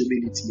me was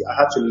humility. I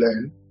had to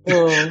learn.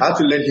 I had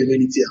to learn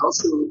humility.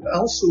 Also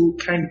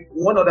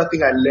one other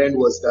thing I learned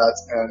was that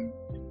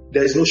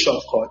there is no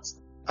shortcut.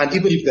 And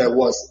even if there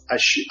was, I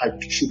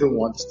shouldn't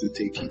want to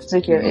take it.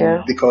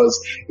 Yeah. Because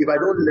if I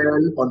don't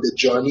learn on the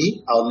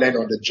journey, I'll learn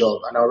on the job,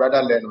 and I'll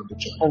rather learn on the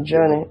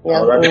journey. Yeah.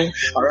 I'll rather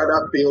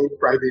fail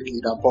privately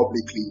than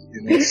publicly.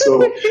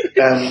 So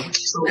I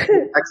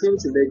came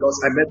to Lagos.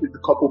 I met with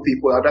a couple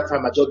people. At that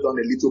time, I just done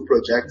a little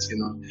project.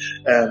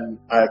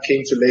 I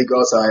came to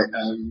Lagos.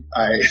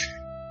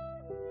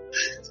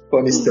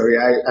 Funny story.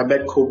 I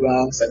met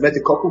Cobans. I met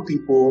a couple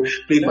people.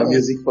 Played my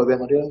music for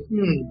them, and they're like,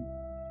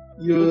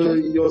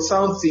 Your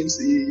sound seems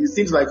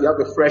like you have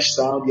a fresh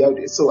sound.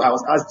 So I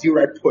was asked, do you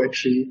write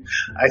poetry?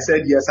 I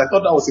said yes. I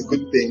thought that was a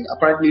good thing.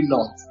 Apparently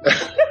not.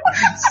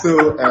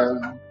 So,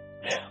 and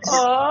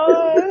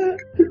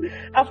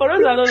for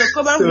those that don't know,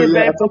 Koban is a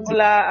very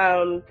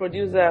popular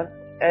producer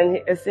and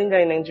a singer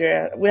in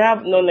Nigeria. We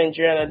have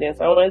non-Nigerian audience.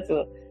 I wanted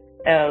to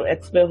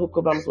explain who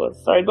Kobams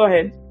was. Sorry, go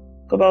ahead.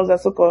 Kobams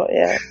Asoko,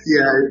 yeah.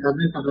 Yeah, I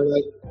met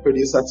another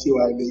producer,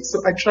 TYL. So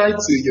I tried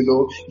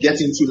to,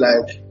 get into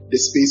the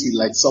space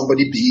with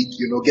somebody big,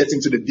 get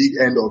into the big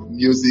end of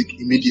music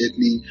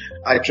immediately.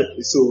 I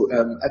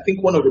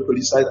think one of the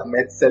producers I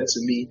met said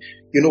to me,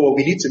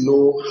 we need to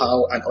know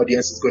how an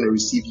audience is going to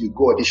receive you.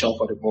 Go audition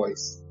for The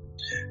Voice.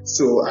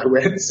 So I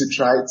went to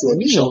try to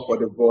audition for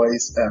The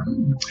Voice.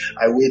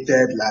 I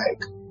waited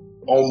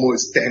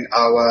almost 10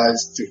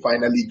 hours to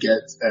finally get,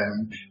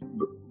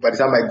 by the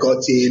time I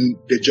got in,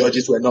 the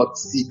judges were not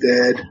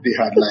seated. They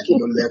had left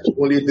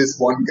only this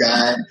one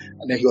guy,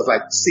 and then he was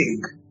like,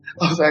 sing.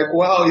 I was like,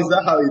 wow, is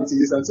that how it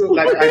is? And so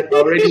I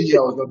already knew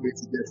I was not going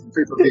to get it. So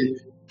it was a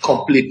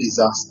complete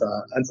disaster.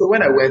 And so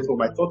when I went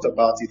home, I thought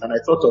about it, and I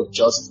thought of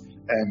just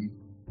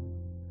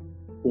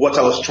what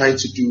I was trying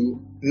to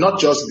do,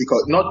 not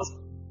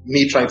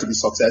me trying to be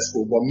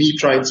successful, but me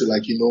trying to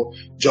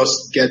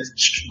just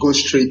go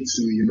straight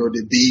to,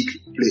 the big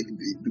play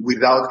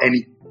without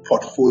any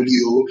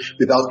portfolio,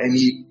 without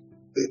any,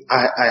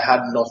 I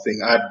had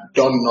nothing. I had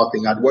done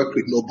nothing. I'd worked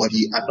with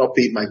nobody. I'd not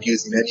paid my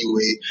dues in any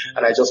way.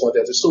 And I just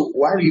wanted to, so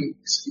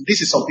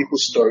this is some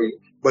people's story,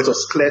 but it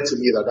was clear to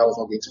me that was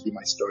not going to be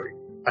my story.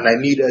 And I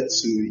needed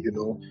to,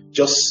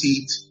 just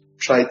sit,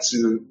 try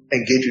to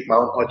engage with my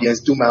own audience,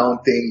 do my own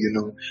thing,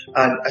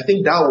 And I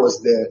think that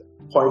was the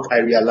point I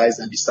realized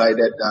and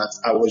decided that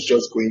I was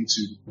just going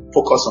to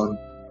focus on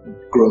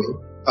growing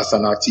as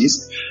an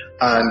artist.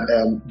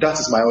 And that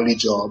is my only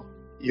job.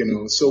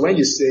 So when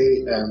you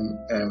say,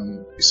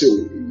 so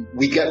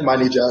we get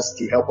managers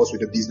to help us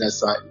with the business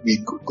side, we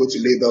go to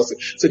labels.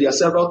 So there are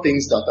several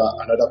things that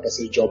are another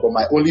person's job, but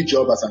my only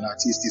job as an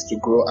artist is to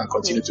grow and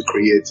continue to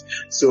create.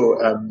 So,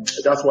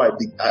 that's why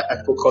I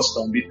focused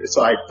on it.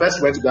 So I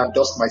first went to go and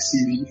dust my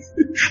CV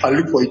and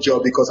look for a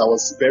job because I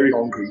was very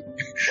hungry.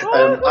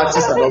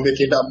 Artists are not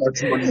making that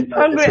much money,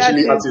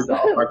 especially artists that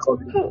are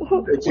coming.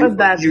 What's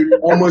that? You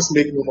almost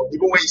make no money.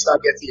 Even when you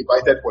start getting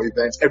invited for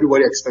events,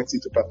 everybody expects you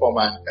to perform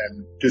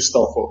and do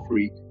stuff for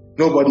free.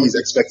 Nobody is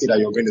expecting that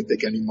you're going to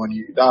take any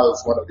money. That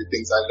was one of the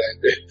things I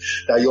learned,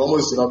 that you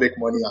almost do not make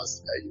money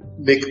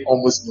make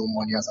almost no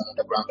money as an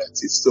underground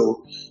artist.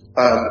 So,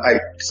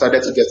 I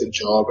decided to get a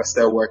job. I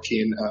started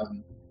working,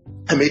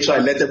 I made sure I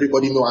let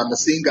everybody know I'm a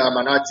singer, I'm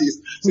an artist.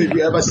 So if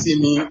you ever see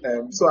me,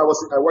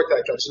 I worked at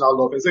a traditional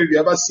law firm. So if you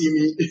ever see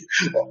me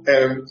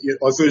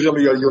on social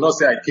media, you'll not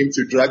say I came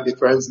to drag the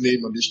firm's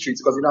name on the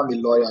streets, because I'm a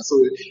lawyer.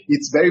 So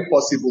it's very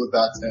possible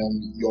that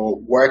your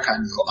work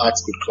and your art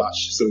could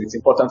clash. So it's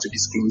important to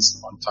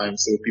disclose on time,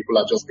 so people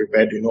are just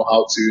prepared,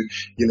 how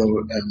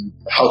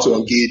to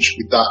engage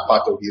with that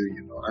part of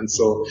you, And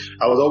so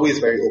I was always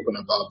very open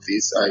about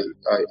this.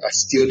 I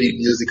still did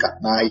music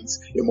at night,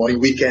 in the morning,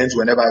 weekends,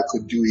 whenever I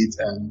could do it.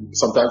 And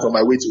sometimes on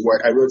my way to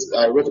work, I wrote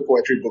a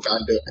poetry book,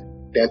 and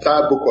the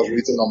entire book was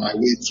written on my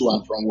way to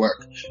and from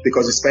work,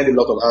 because I spend a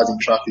lot of hours in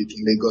traffic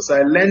in Lagos. So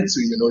I learned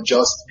to,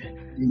 just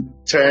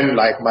turn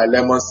like my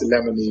lemons to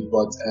lemonade.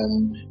 But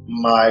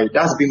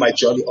that's been my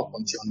journey up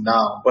until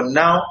now. But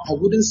now I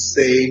wouldn't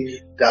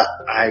say that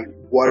I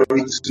worry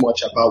too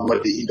much about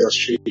what the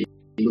industry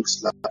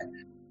looks like,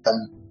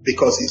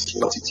 because it's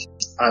what it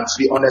is. And to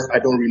be honest, I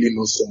don't really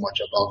know so much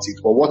about it.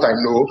 But what I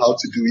know how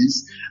to do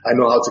is I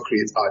know how to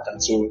create art.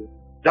 And so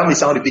that may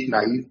sound a bit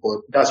naive,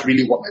 but that's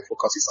really what my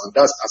focus is on.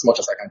 That's as much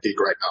as I can take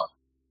right now.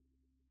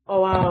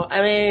 Oh, wow.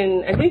 I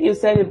mean, I think you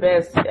said it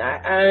best.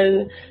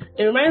 And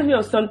it reminds me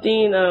of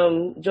something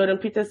Jordan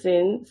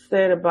Peterson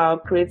said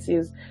about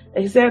creatives.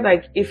 He said,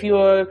 if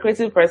you're a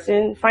creative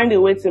person, find a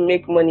way to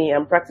make money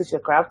and practice your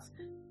craft.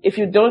 If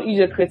you don't use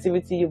your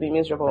creativity, you'll be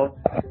miserable.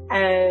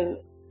 And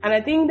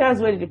I think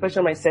that's where the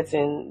depression might set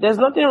in. There's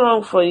nothing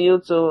wrong for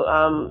you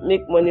to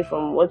make money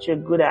from what you're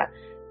good at.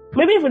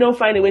 Maybe if you don't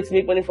find a way to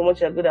make money from what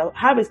you're good at,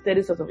 have a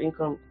steady source of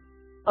income.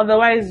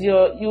 Otherwise,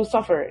 you'll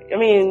suffer. I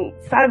mean,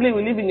 sadly,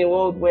 we live in a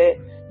world where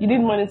you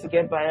need money to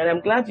get by, and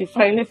I'm glad you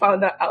finally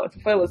found that out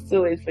before it was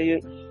too late for you.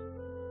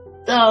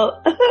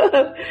 So,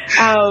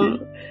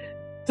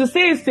 to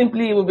say it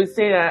simply, we would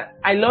say that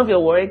I love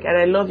your work, and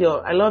I love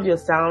your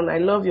sound, I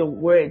love your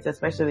words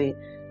especially,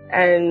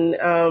 and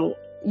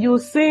you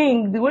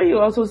sing, the way you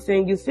also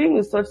sing, you sing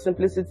with such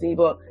simplicity,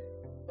 but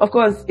of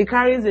course it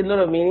carries a lot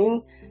of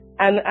meaning.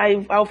 And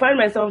I'll find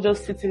myself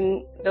just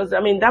sitting,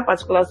 that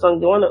particular song,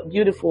 the one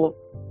Beautiful,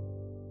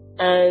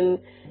 and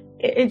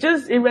it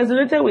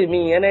resonated with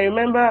me. And I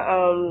remember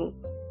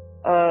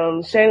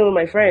sharing with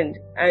my friend,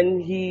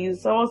 and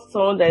he's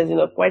someone that is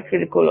quite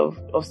critical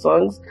of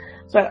songs.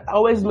 So I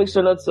always make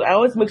sure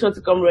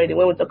to come ready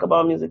when we talk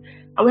about music.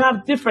 And we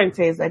have different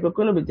tastes, we're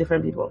going to be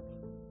different people.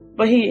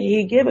 But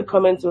he gave a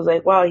comment, he was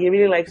like, wow, he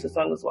really likes the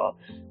song as well.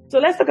 So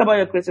let's talk about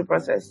your creative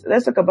process.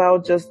 Let's talk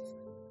about just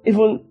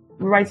even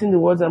writing the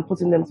words and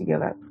putting them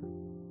together.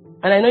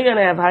 And I know you and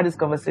I have had this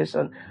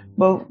conversation,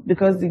 but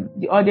because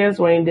the audience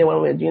were in there when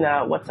we were doing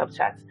our WhatsApp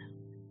chat,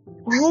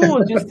 who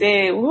were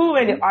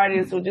the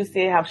artists would you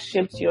say have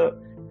shaped your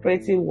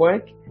creative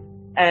work?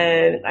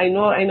 And I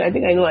know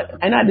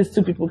these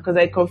two people, because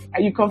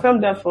you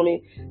confirmed that for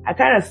me. I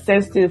kind of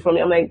sensed it from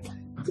me. I'm like,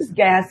 this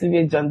guy has to be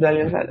a John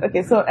Dalian fan.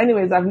 Okay, so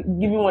anyways, I've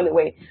given one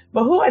away.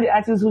 But who are the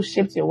artists who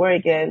shaped your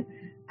work, and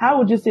how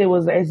would you say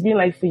it's been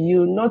like for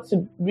you not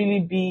to really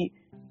be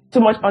too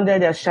much under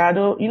their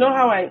shadow? You know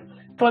how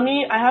for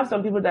me, I have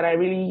some people that I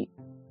really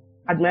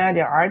admire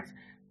their art,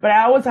 but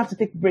I always have to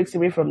take breaks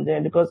away from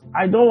them, because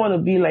I don't want to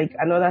be like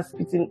another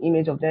spitting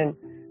image of them.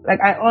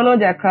 I honor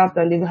their craft,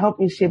 and they've helped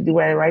me shape the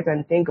way I write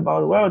and think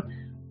about the world,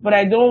 but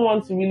I don't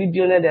want to really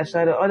be under their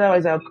shadow.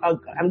 Otherwise,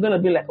 I'm going to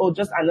be like,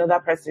 just another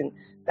person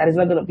that is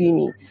not going to be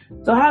me.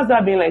 So how's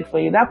that been like for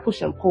you? That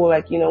push and pull,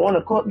 want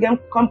to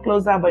come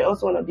closer, but you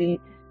also want to be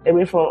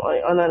away from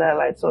another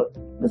light. So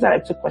these are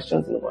two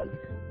questions in one.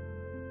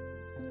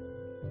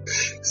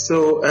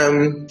 So,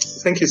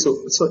 thank you so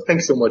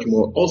much,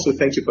 Mo. Also,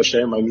 thank you for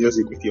sharing my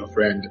music with your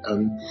friend.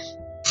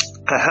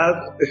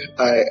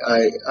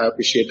 I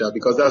appreciate that,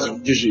 because that's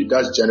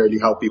generally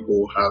how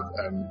people have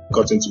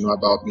gotten to know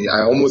about me.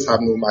 I almost have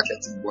no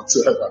marketing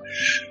whatsoever.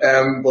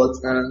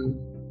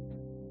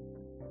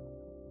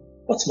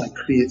 What's my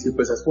creative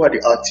process? Who are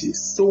the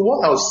artists? So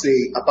what I'll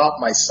say about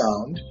my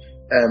sound,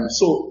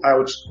 so I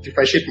would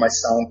differentiate my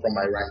sound from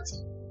my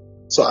writing.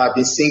 So I've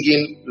been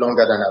singing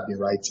longer than I've been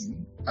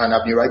writing, and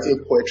I've been writing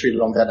poetry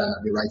longer than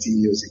I've been writing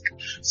music.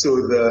 So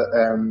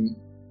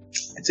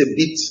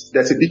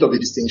there's a bit of a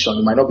distinction.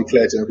 It might not be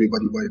clear to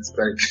everybody, but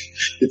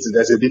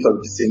there's a bit of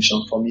a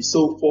distinction for me.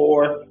 So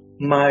for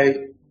my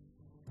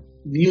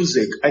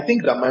music, I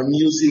think that my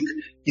music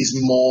is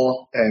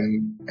more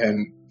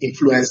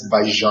influenced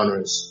by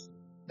genres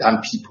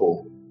than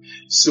people.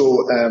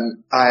 So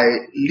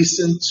I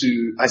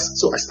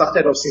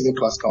started off singing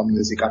classical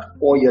music at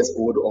 4 years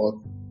old,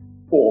 or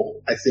 4,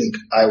 I think.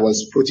 I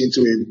was put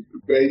into a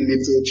very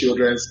little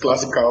children's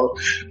classical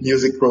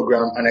music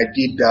program, and I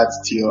did that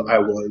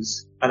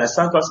and I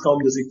sang classical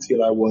music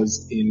till I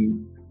was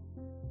in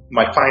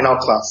my final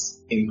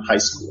class in high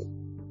school.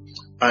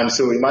 And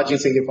so imagine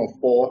singing from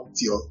 4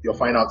 till your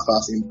final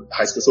class in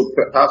high school. So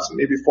perhaps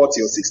maybe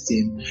 40 or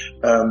 16.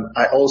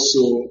 I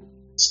also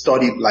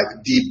studied, like,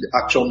 did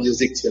actual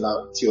music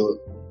till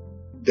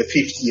the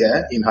 5th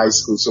year in high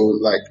school. So,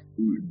 like,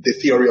 the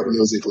theory of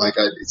music, so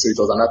it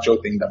was an actual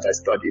thing that I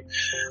studied.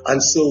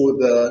 And so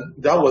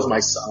that was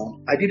my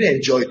sound. I didn't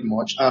enjoy it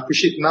much.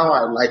 Now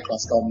I like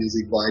classical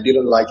music, but I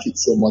didn't like it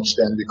so much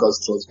then because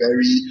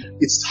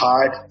it's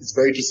hard, it's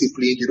very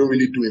disciplined, you don't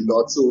really do a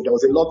lot. So there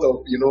was a lot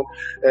of,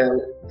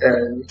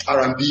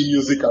 R&B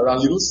music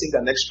around. You don't sing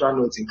an extra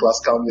note in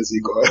classical music,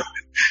 or,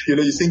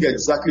 you sing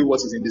exactly what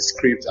is in the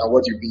script and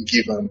what you've been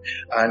given.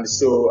 And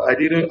so I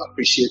didn't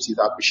appreciate it.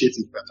 I appreciate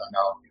it better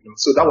now,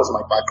 So that was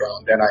my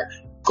background. Then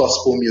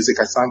gospel music,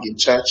 I sang in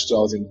church, so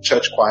I was in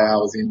church choir, I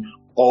was in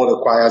all the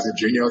choirs, the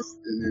juniors,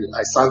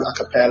 I sang a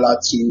cappella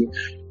too.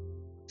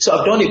 So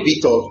I've done a little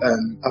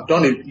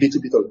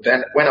bit of,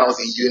 then when I was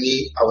in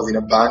uni, I was in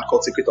a band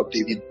called Secret of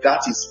David.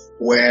 That is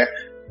where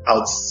I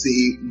would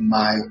say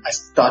I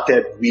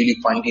started really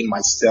finding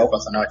myself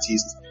as an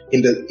artist.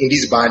 In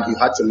this band, you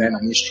had to learn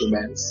an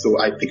instrument. So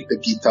I picked the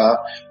guitar,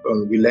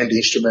 we learned the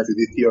instrument, we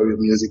did theory of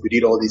music, we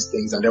did all these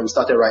things, and then we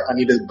started writing.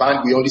 And in the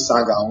band, we only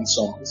sang our own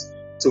songs.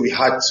 So we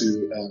had to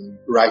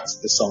write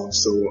the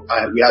songs. So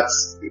we had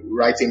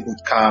writing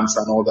boot camps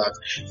and all that.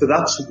 So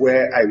that's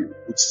where I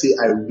would say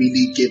I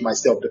really gave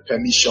myself the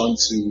permission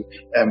to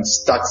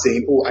start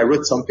saying, "Oh, I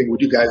wrote something.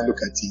 Would you guys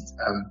look at it?"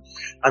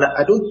 And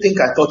I don't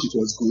think I thought it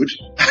was good.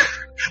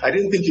 I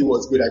didn't think it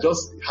was good.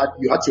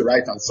 You had to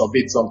write and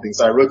submit something.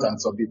 So I wrote and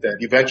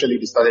submitted. Eventually,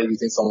 they started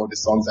using some of the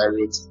songs I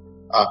wrote.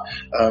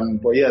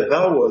 But yeah,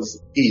 that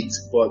was it.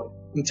 But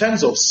in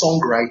terms of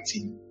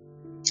songwriting,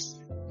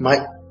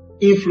 my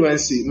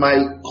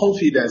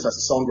confidence as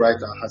a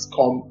songwriter has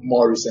come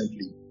more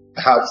recently,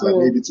 perhaps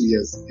maybe 2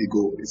 years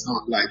ago. It's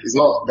not as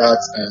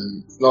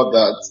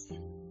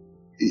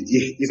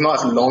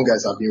long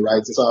as I've been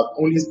writing. So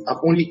I've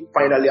only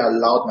finally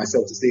allowed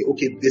myself to say,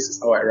 okay, this is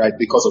how I write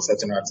because of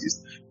certain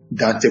artists.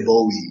 Dante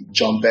Bowie,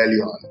 John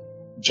Bellion,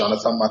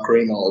 Jonathan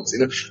McReynolds,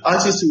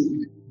 artists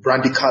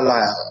Brandy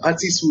Carlisle,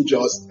 artists who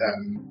just,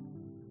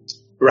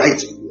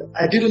 write.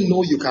 I didn't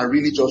know you can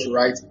really just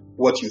write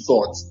what you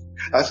thought.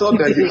 I thought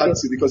that you had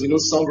to, because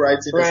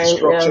songwriting is a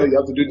structure. You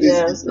have to do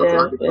this. You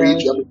have the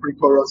bridge. You have the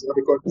pre-chorus. You have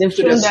the chorus. They've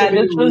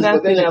shown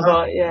that thing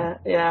about, yeah.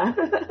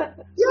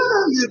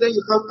 Then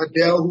you have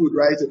Adele who would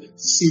write,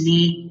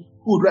 Simi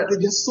who would write.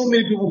 There's so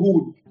many people who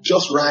would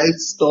just write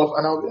stuff,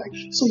 and I'll be like,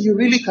 so you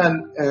really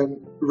can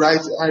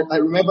write. I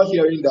remember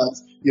hearing that,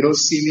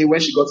 Simi, when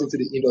she got into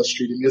the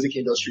music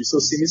industry. So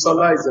Simi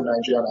Sola is a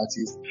Nigerian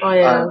artist. Oh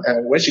yeah.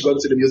 And when she got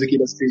into the music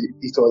industry,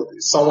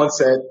 someone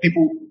said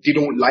people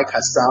didn't like her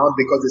sound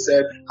because they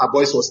said her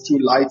voice was too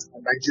light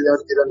and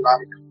Nigerians didn't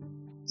like.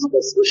 I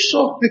was so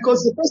shocked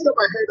because the first time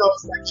I heard, I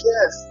was like,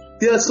 yes.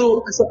 Yeah, so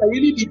I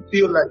really did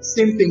feel like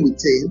same thing with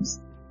Thames,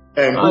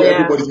 who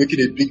everybody's making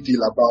a big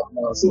deal about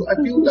now. So I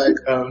feel like,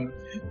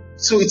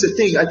 so it's a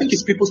thing. I think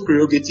it's people's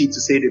prerogative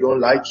to say they don't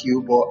like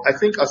you, but I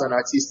think as an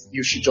artist,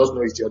 you should just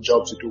know it's your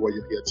job to do what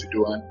you're here to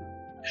do. And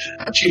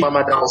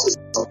Chimamanda also says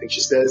something.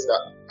 She says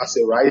that as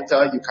a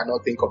writer, you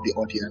cannot think of the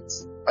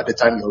audience at the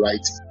time you're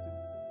writing.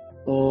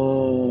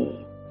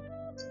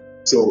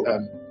 So,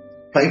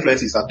 my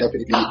influences are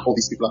definitely all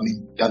these people. I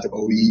mean, Dante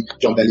Bowie,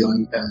 John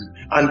Bellion,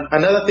 and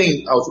another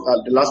thing,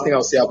 the last thing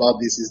I'll say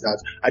about this is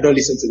that I don't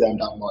listen to them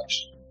that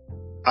much.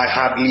 I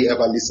hardly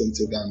ever listen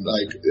to them.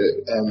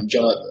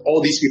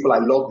 All these people, I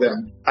love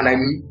them,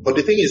 but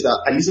the thing is that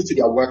I listen to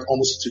their work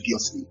almost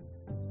studiously,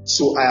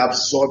 so I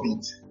absorb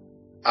it.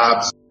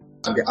 I'm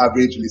the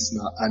average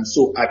listener, and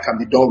so I can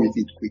be done with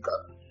it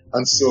quicker.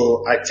 And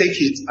so I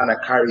take it and I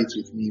carry it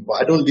with me, but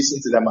I don't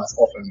listen to them as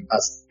often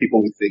as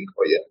people would think.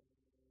 But yeah.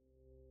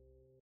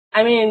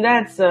 I mean,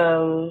 that's, I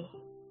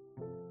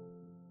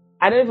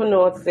don't even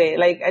know what to say.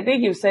 Like, I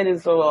think you've said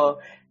it so well,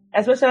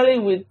 especially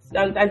with,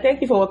 and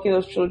thank you for walking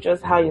us through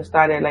just how you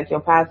started, like your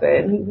path,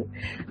 and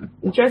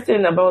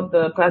interesting about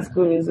the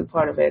classical music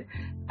part of it.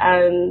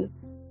 And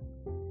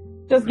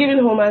just giving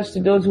homage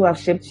to those who have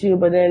shaped you,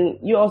 but then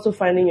you also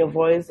finding your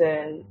voice.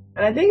 And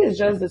I think it's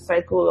just the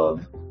cycle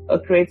of a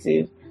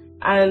creative.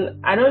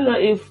 And I don't know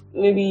if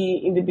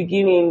maybe in the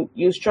beginning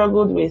you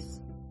struggled with,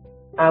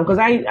 because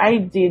I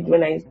did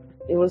when I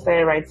even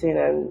started writing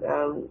and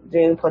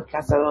doing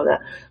podcasts and all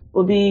that,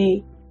 would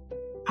be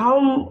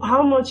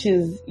how much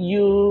is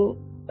you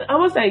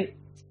almost like,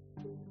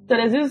 so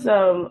there's this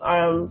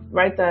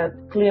writer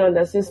Cleon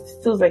that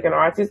still like an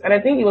artist, and I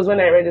think it was when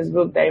I read his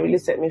book that it really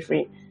set me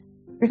free,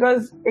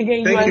 because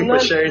again, thank you for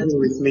sharing it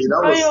with me.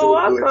 That was you're so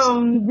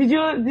welcome.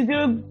 Good.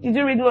 Did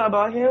you read more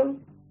about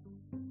him?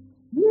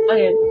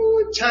 Okay.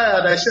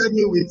 Child, I shared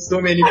him with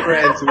so many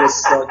friends. You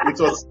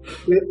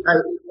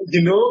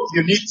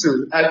need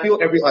to. I feel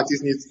every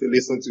artist needs to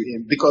listen to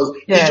him because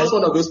he's just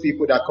one of those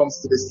people that comes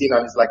to the scene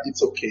and is like,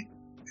 it's okay.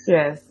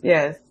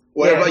 Yes.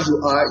 Wherever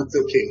you are, it's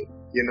okay.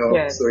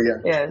 Yes, so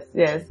yeah.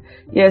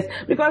 Yes.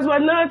 Because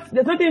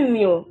there's nothing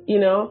new,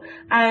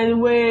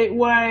 and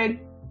we're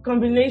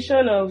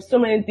combination of so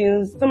many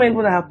things, so many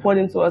people that have poured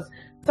into us.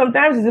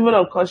 Sometimes it's even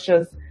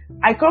unconscious.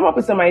 I come up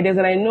with some ideas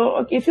and I know,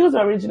 okay, it feels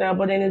original,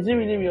 but then is it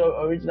really real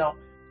original?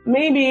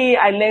 Maybe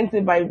I learned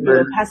it by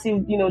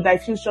passive,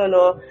 diffusion,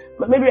 or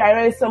maybe I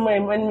read it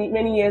somewhere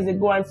many years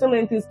ago, and so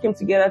many things came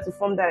together to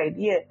form that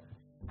idea.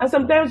 And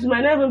sometimes you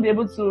might not even be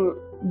able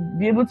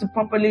to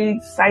properly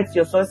cite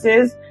your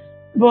sources,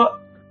 but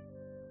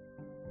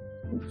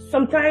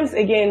sometimes,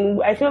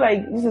 again, I feel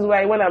like this is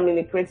why when I'm in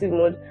a creative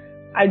mode,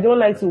 I don't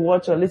like to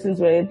watch or listen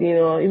to anything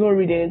or even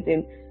read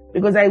anything,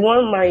 because I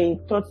want my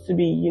thoughts to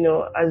be,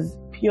 as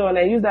pure, and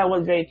I use that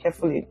word very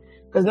carefully,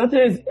 because nothing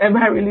is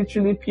ever really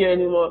truly pure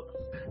anymore.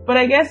 But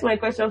I guess my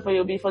question for you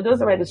will be, for those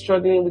that might be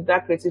struggling with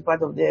that creative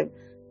part of them,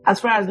 as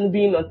far as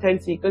being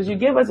authentic, because you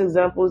gave us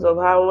examples of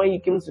how when you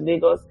came to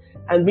Lagos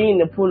and being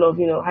in a pool of,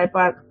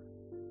 hyper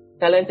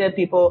talented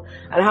people,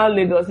 and how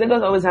Lagos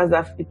always has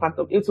that impact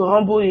of it to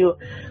humble you.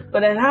 But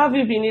then how have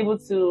you been able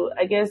to,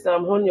 I guess,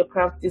 hone your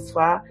craft this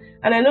far?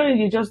 And I know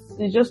you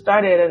just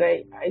started, and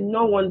I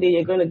know one day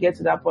you're going to get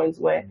to that point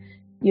where,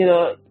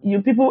 I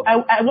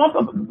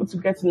want people to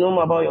get to know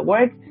more about your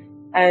work,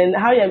 and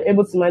how you're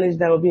able to manage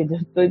that will be a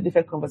totally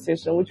different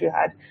conversation, which we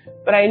had.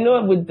 But I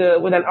know with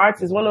an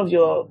artist, one of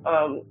your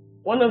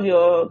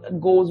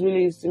goals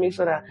really is to make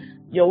sure that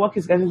your work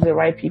is getting to the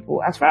right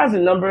people. As far as the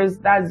numbers,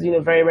 that's,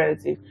 very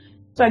relative.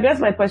 So I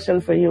guess my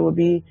question for you would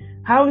be,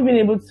 how have you been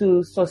able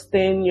to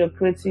sustain your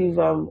creative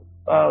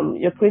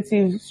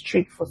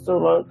streak for so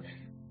long?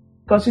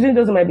 Considering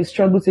those might be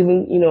struggles to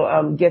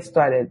even, get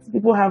started.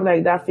 People have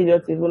like that failure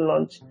to even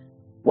launch.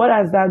 What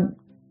has that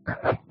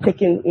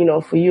taken,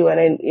 for you? And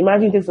I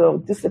imagine it takes a lot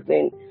of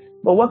discipline,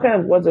 but what kind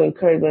of words of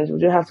encouragement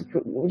would you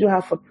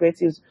have for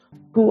creatives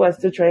who are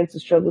still trying to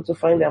struggle to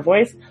find their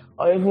voice,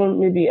 or even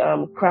maybe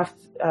hone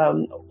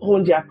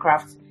their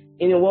craft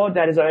in a world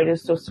that is already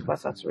so super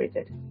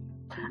saturated?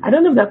 I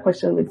don't know if that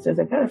question makes sense.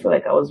 I kind of feel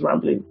like I was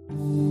rambling.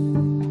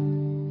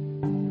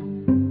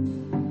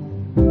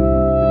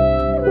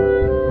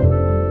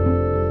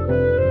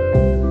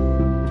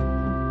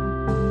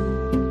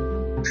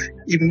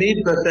 It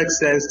made perfect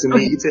sense to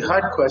me. It's a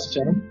hard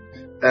question,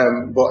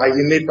 but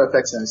it made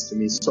perfect sense to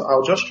me. So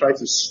I'll just try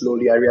to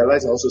slowly. I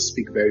realize I also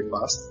speak very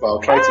fast, but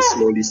I'll try to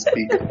slowly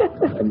speak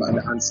and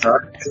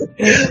answer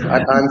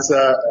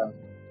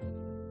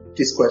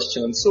this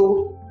question.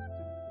 So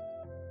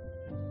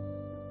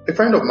a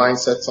friend of mine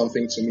said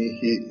something to me.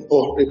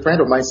 A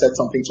friend of mine said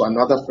something to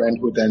another friend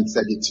who then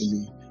said it to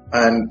me,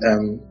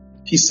 and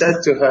he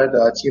said to her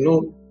that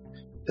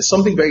there's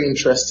something very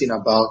interesting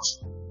about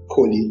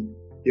Koli.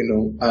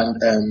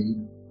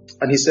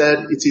 And he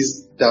said it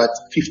is that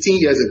 15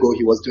 years ago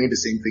he was doing the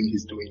same thing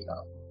he's doing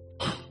now.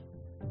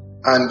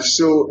 And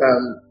so,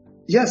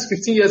 yes,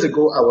 15 years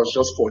ago I was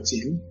just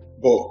 14,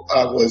 but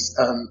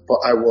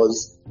I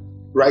was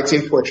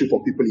writing poetry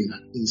for people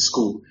in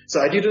school.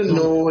 So I didn't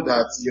know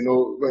that,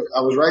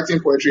 I was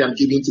writing poetry and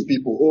giving to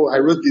people. Oh, I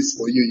wrote this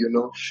for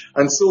you,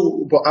 And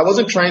so, but I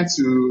wasn't trying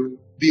to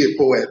be a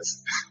poet.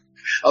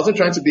 I wasn't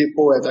trying to be a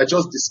poet. I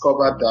just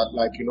discovered that,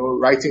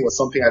 writing was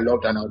something I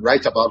loved, and I would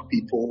write about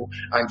people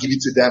and give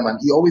it to them. And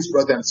it always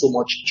brought them so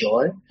much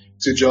joy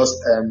to just,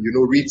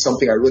 read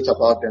something I wrote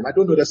about them. I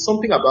don't know. There's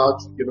something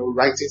about,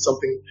 writing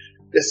something.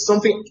 There's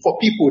something for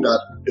people that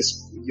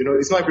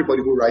it's not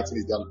everybody who writing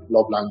is their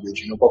love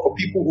language, but for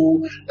people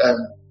who,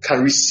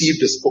 can receive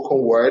the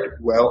spoken word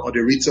well or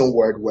the written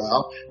word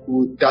well,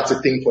 that's a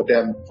thing for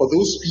them. For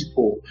those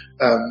people,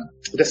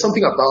 there's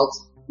something about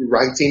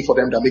writing for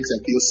them that makes them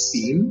feel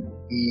seen,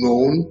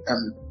 known,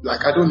 and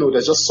I don't know,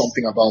 there's just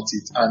something about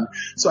it. And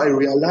so I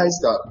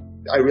realized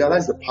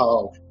the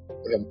power of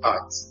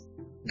art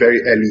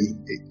very early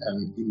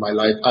in my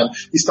life, and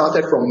it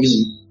started from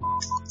me.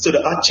 So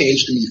the art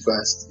changed me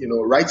first.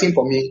 Writing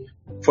for me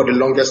for the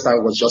longest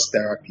time was just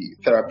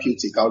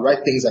therapeutic. I would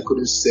write things I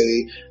couldn't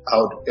say. I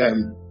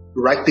would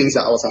write things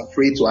that I was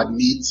afraid to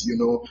admit,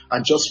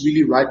 and just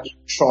really write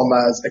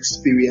traumas,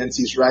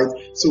 experiences, right?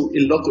 So a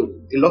lot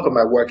of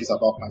my work is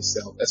about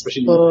myself,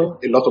 especially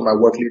a lot of my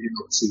work leading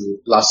up to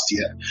last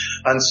year.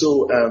 And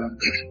so,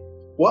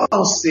 what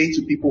I'll say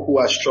to people who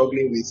are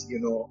struggling with,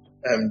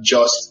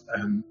 just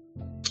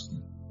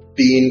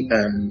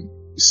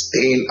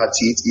staying at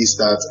it is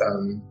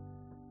that,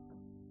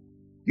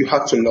 you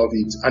have to love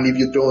it. And if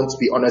you don't,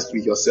 be honest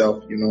with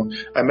yourself.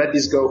 I met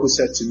this girl who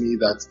said to me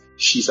that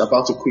she's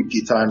about to quit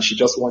guitar and she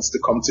just wants to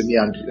come to me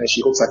and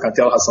she hopes I can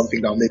tell her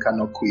something that will make her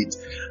not quit.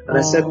 And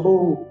I said,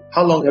 oh,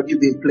 how long have you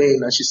been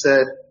playing? And she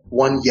said,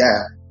 1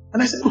 year.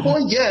 And I said,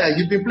 1 year?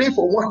 You've been playing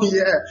for 1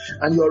 year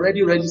and you're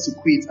already ready to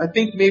quit. I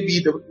think maybe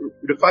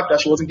the fact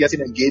that she wasn't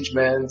getting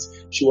engagement,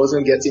 she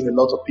wasn't getting a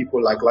lot of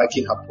people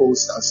liking her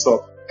posts and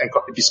stuff, and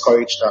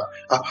discouraged her.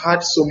 I've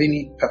had so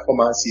many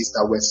performances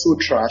that were so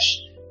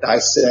trash that I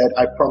said,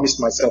 I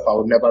promised myself I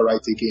would never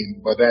write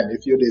again. But then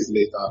a few days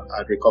later,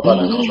 I'd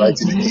recovered and I was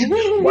writing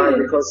again. Why?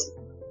 Because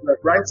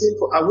like writing,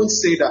 I wouldn't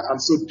say that I'm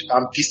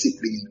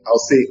disciplined.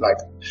 I'll say like,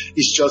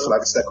 it's just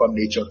like second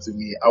nature to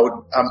me.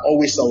 I'm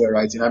always somewhere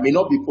writing. I may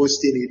not be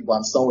posting it, but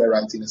I'm somewhere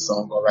writing a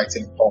song or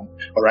writing a poem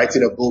or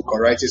writing a book or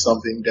writing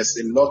something. There's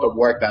a lot of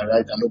work that I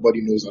write that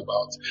nobody knows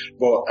about.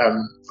 But,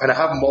 and I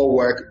have more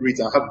work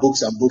written. I have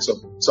books and books of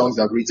songs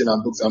I've written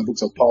and books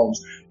of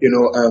poems,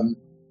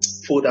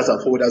 folders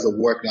and folders of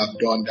work that I've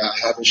done that I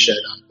haven't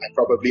shared and I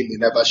probably may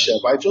never share.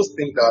 But I just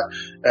think that,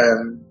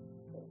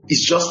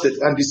 it's just that,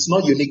 and it's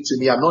not unique to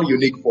me. I'm not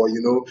unique for,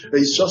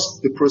 it's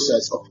just the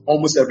process of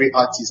almost every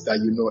artist that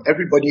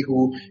everybody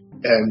who,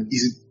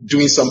 is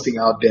doing something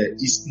out there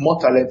is more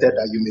talented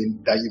than you may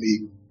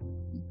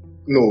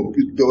know.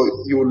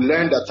 You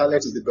learn that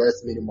talent is the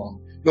best minimum.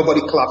 Nobody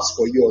claps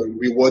for you or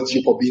rewards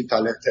you for being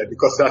talented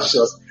because that's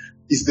just,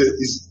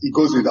 it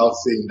goes without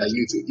saying that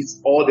it's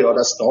all the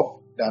other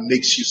stuff that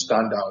makes you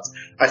stand out.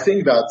 I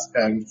think that,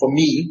 for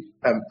me,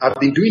 I've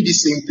been doing the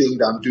same thing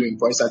that I'm doing.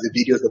 For instance, the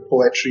videos, the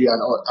poetry,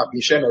 and all, I've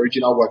been sharing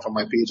original work on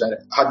my page. I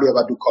hardly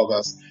ever do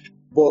covers.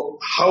 But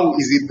how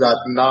is it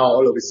that now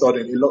all of a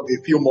sudden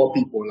a few more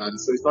people, and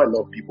so it's not a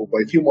lot of people,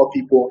 but a few more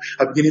people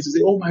are beginning to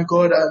say, "Oh my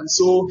God, I'm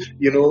so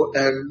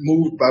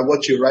moved by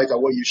what you write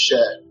and what you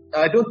share."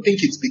 I don't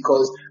think it's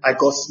because I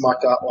got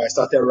smarter or I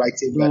started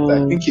writing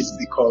better. I think it's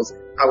because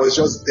I was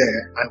just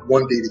there and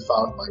one day they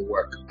found my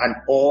work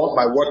or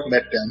my work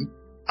met them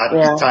at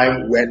the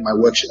time when my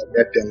work should have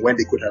met them, when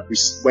they could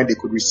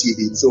receive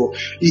it. So,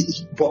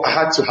 but I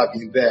had to have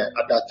been there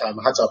at that time.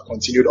 I had to have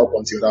continued up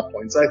until that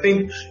point. So I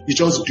think you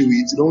just do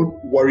it. You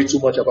don't worry too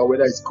much about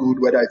whether it's good,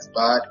 whether it's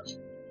bad.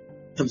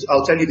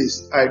 I'll tell you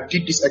this. I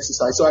did this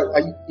exercise. So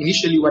I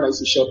initially, when I used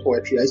to share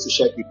poetry, I used to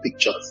share it with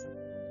pictures.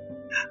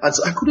 And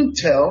so I couldn't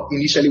tell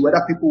initially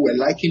whether people were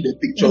liking the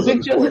pictures or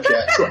the poetry.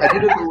 So I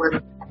didn't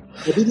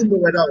know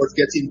whether I was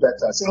getting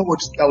better. So I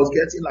was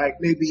getting like,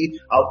 maybe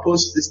I'll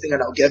post this thing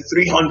and I'll get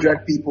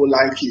 300 people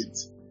like it.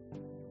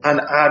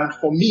 And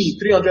for me,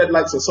 300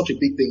 likes was such a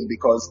big thing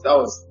because that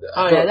was,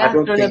 I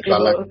don't think I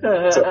like it.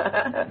 So,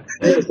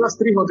 yes, that's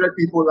 300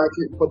 people like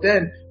it. But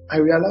then I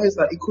realized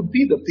that it could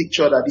be the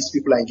picture that these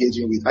people are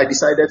engaging with. I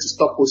decided to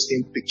stop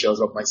posting pictures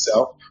of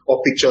myself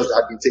or pictures that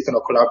I've been taken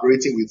or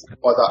collaborating with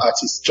other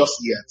artists just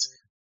yet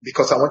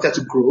because I wanted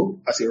to grow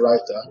as a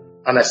writer.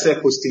 And I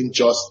started posting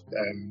just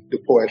the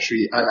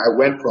poetry, and I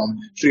went from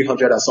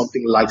 300 and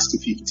something likes to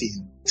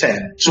 15,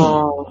 10,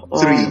 2,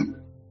 3.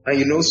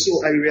 And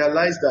so I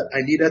realized that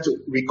I needed to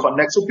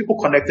reconnect. So people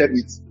connected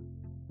with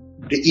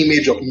the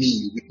image of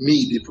me,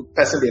 the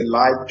person they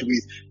liked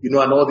with,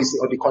 and all this,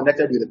 or they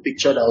connected with a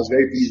picture that was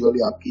very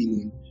visually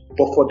appealing.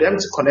 But for them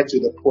to connect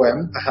with the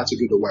poem, I had to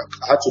do the work.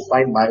 I had to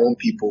find my own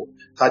people,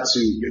 had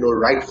to,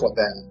 write for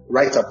them,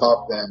 write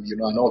about them,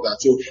 and all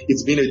that. So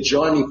it's been a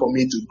journey for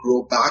me to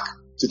grow back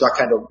to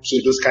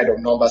those kind of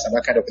numbers and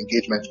that kind of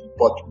engagement,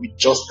 but with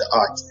just the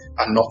art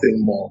and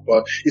nothing more.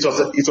 But it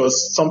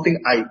was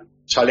something I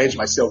challenged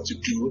myself to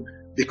do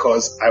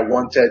because I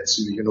wanted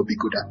to, be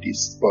good at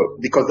this. But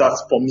because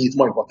that's, for me, it's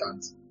more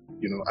important.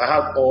 I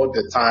have all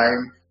the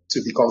time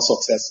to become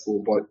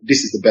successful, but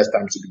this is the best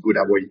time to be good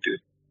at what you do.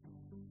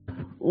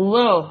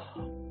 Well,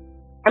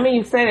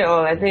 you said it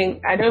all. I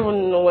think I don't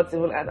even know what to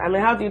even add.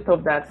 How do you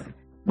top that?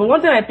 But one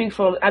thing I picked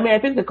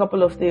a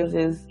couple of things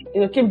is,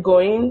 keep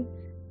going,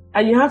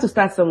 and you have to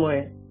start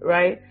somewhere,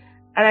 right?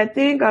 And I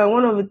think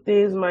one of the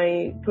things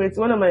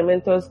one of my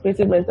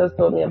creative mentors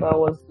told me about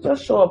was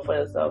just show up for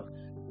yourself.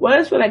 When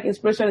I feel like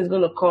inspiration is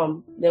going to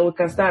come, then we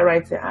can start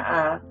writing.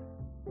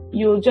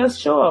 You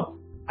just show up.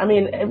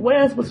 When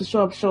you're supposed to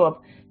show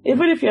up.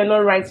 Even if you're not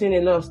writing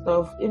a lot of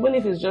stuff, even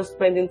if it's just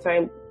spending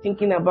time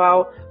thinking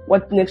about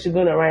what next you're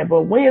going to write,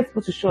 but when you're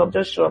supposed to show up,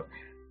 just show up.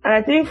 And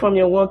I think from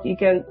your work,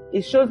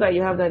 it shows that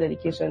you have that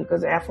dedication,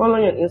 because I follow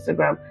you on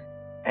Instagram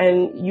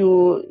and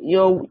you're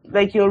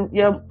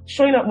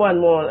showing up more and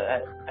more.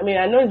 I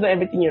know it's not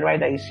everything you write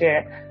that you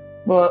share,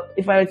 but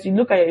if I were to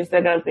look at your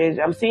Instagram page,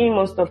 I'm seeing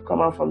more stuff come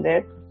out from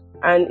there,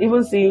 and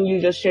even seeing you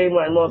just sharing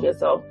more and more of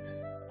yourself.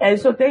 And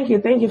so thank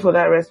you for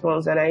that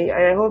response. And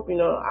I hope,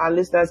 our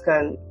listeners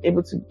can be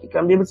able to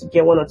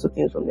get one or two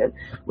things from them,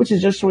 which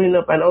is just showing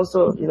up and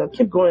also,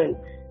 keep going.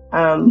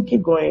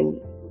 Keep going.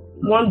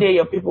 One day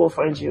your people will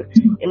find you.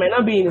 It might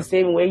not be in the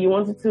same way you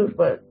wanted to,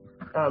 but,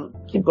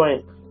 keep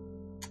going.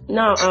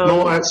 Now,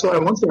 so I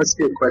want to ask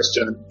you a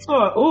question.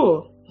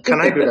 Can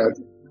I do that?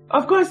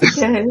 Of course you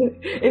can.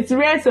 It's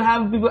rare to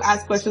have people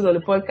ask questions on the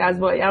podcast,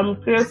 but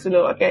I'm curious to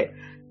know. Okay.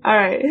 All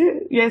right.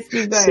 Yes,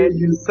 please go ahead. So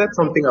you said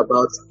something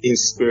about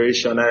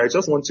inspiration, and I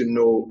just want to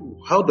know,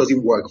 how does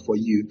it work for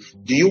you?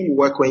 Do you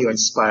work when you're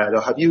inspired,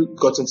 or have you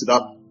gotten to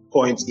that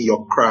point in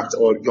your craft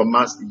or your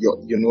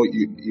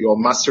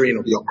mastering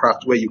of your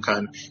craft where you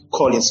can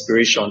call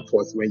inspiration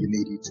forth when you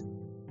need it?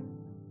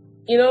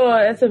 You know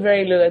what? That's a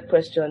very loaded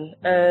question.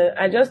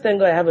 I just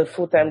thank God I have a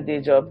full-time day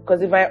job,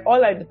 because if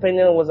all I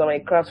depended on was on my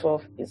craft for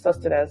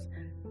sustenance,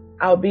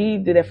 I'll be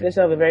the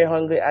definition of a very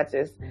hungry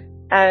artist.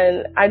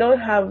 And I don't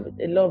have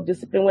a lot of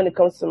discipline when it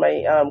comes to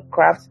my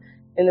craft,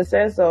 in the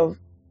sense of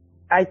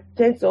I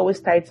tend to always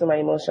tie it to my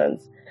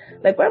emotions.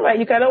 Like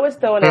you can always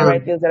tell when I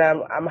write things that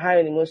I'm high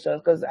on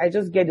emotions because I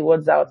just get the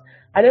words out.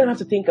 I don't have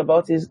to think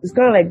about it. It's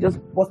kind of like just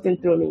busting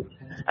through me.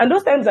 And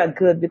those times are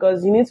good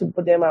because you need to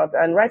put them out.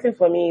 And writing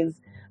for me is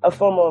a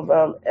form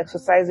of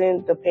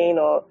exercising the pain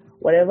or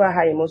whatever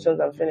high emotions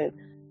I'm feeling.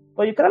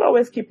 But you can't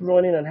always keep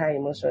running on high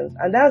emotions.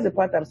 And that's the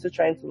part I'm still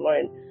trying to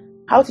learn.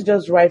 How to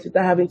just write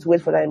without having to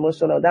wait for that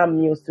emotion or that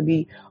muse to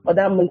be, or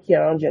that monkey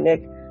around your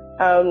neck.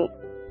 And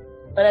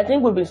I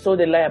think we've been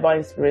sold a lie about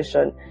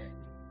inspiration.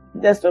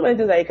 There's so many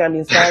things that you can be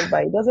inspired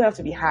by. It doesn't have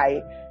to be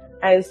high.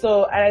 And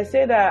I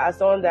say that as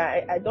someone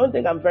that I don't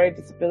think I'm very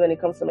disciplined when it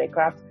comes to my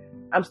craft.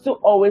 I'm still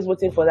always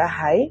waiting for that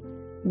high,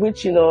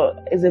 which, is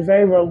a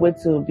very wrong way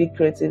to be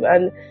creative.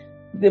 And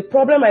the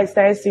problem I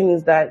started seeing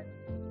is that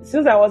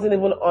since I wasn't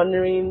even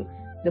honoring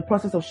the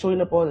process of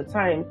showing up all the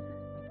time,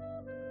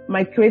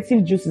 my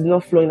creative juice is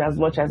not flowing as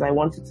much as I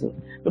wanted to,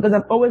 because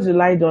I've always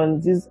relied on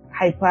this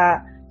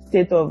hyper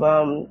state of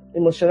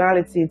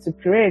emotionality to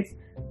create.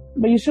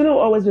 But you shouldn't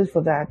always wait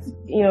for that.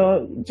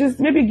 Just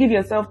maybe give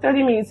yourself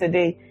 30 minutes a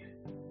day.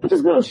 I'm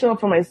just going to show up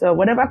for myself.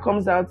 Whatever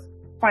comes out,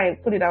 fine,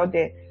 put it out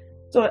there.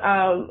 So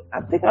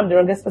I think I'm the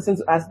wrongest person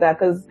to ask that,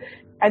 because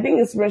I think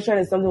inspiration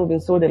is something we've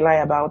been sold a lie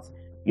about.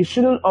 You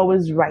shouldn't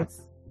always write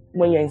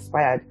when you're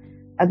inspired.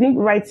 I think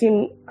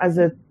writing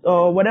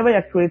or whatever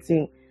you're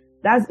creating,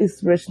 that's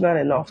inspirational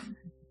enough.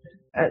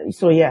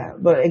 So yeah,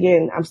 but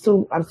again, I'm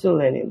still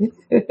learning.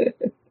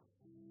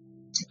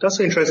 That's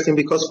so interesting,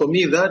 because for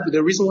me,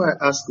 the reason why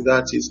I ask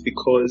that is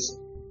because,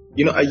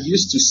 I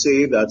used to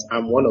say that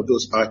I'm one of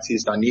those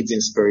artists that needs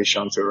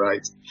inspiration to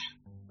write,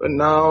 but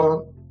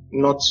now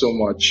not so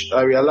much.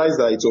 I realize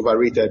that it's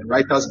overrated.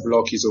 Writer's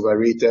block is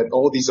overrated.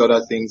 All these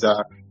other things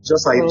are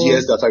just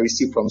ideas that I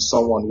receive from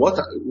someone. What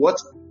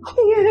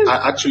I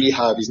actually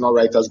have is not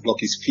writer's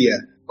block, is fear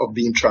of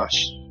being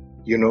trash.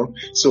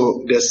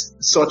 So there's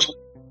such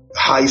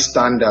high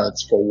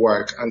standards for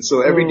work. And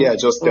so every day I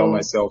just tell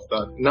myself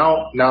that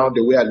now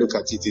the way I look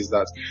at it is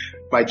that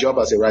my job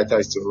as a writer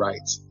is to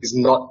write. It's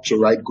not to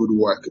write good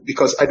work,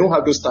 because I don't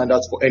have those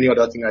standards for any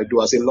other thing I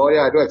do. As a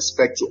lawyer, I don't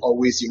expect to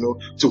always,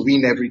 to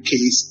win every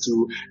case,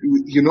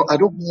 I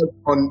don't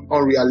have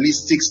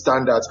unrealistic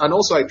standards. And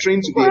also I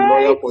trained to be a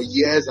lawyer for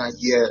years and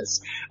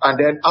years. And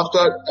then after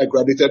I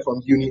graduated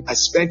from uni, I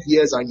spent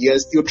years and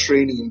years still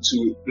training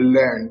to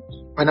learn.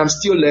 And I'm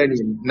still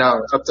learning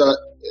now after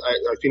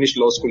I finished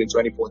law school in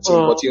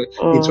 2014, but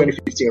in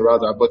 2015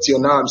 rather. But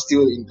now I'm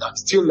still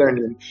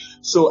learning.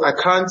 So I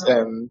can't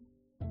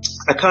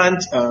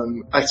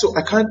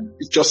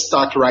just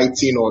start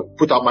writing or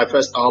put out my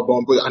first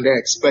album, and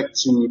then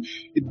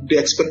the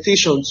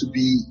expectation to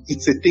be,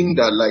 it's a thing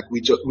that like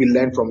we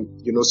learn from,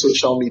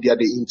 social media,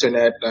 the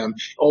internet.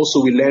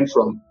 Also we learn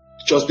from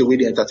just the way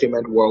the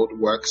entertainment world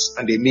works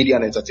and the media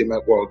and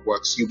entertainment world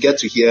works. You get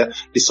to hear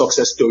the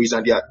success stories,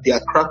 and they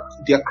are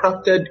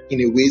crafted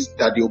in a ways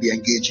that they'll be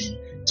engaging.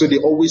 So they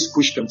always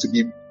push them to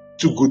be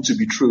too good to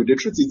be true. The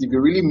truth is, if you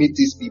really meet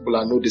these people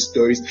and know the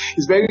stories,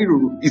 it's very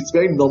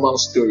normal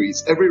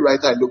stories. Every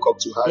writer I look up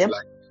to has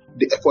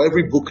for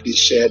every book they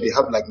share, they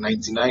have like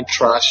 99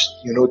 trash,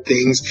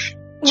 things.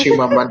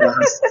 Chimamanda,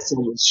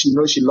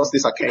 she lost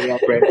this Kenyan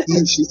friend.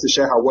 She used to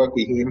share her work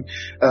with him.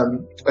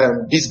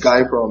 This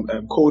guy from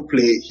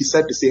Coldplay, he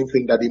said the same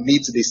thing, that they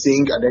meet, they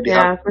sing, and then they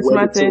have Chris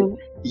Martin.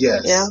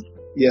 Yes.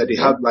 Yeah, they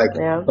have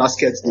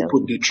baskets, they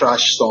put the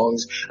trash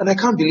songs. And I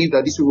can't believe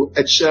that these people,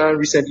 Ed Sheeran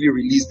recently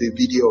released a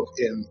video of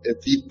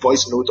a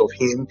voice note of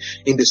him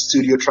in the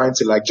studio trying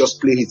to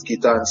just play his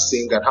guitar and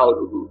sing, and how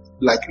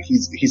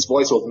his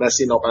voice was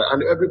messing up,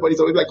 and everybody's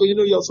always like, oh,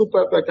 you're so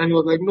perfect. And he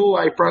was like, no,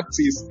 I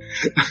practice.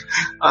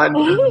 And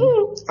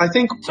I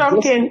think,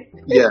 shocking.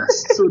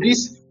 Yes. So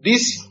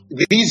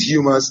these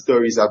human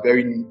stories are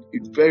very,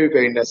 very,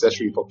 very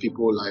necessary for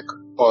people like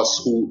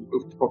us,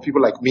 for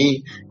people like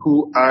me,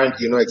 who aren't,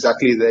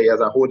 exactly there yet,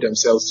 and hold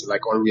themselves to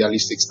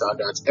unrealistic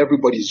standards.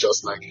 Everybody's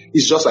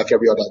it's just like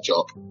every other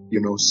job,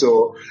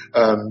 So,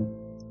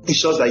 it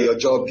shows that your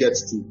job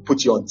gets to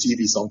put you on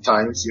TV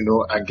sometimes,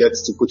 and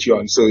gets to put you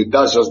on. So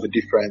that's just the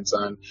difference.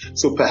 And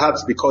so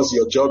perhaps because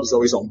your job is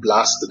always on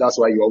blast, that's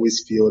why you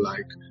always feel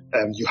like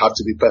you have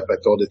to be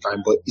perfect all the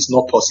time. But it's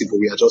not possible.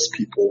 We are just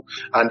people.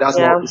 And that's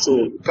not,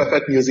 so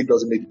perfect music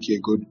doesn't make you a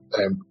good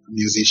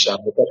musician.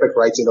 Or perfect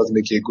writing doesn't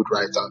make you a good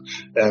writer.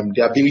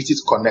 The ability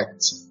to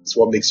connect is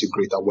what makes you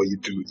great at what you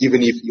do.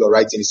 Even if your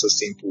writing is so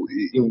simple.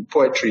 In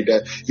poetry,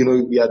 that,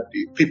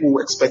 people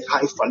who expect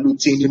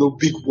highfalutin,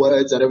 big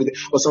words and everything.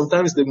 But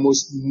sometimes the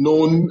most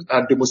known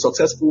and the most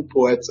successful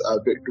poets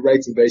are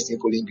writing very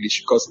simple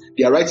English, because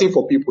they are writing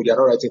for people. They are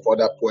not writing for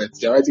other poets.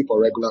 They are writing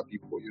for regular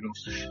people,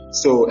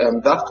 So,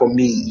 that for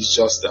me is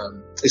just,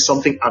 is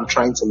something I'm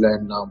trying to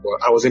learn now.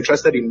 But I was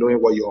interested in knowing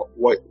what your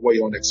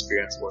own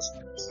experience was.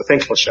 So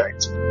thanks for sharing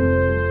it.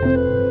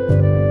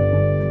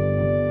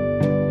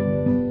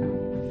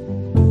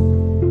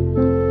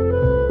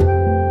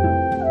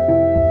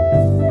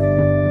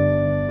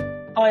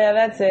 Oh yeah,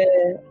 that's it.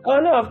 Oh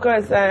no, of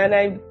course, and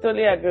I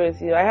totally agree with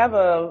you. I have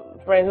a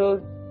friend who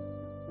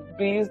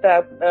believes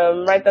that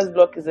writer's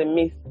block is a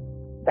myth.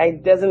 that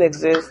it doesn't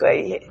exist.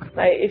 Like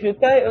if you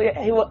tell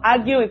him, he will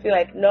argue with you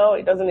like, no,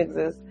 it doesn't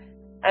exist.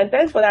 And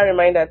thanks for that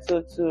reminder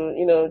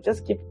to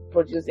just keep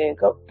producing,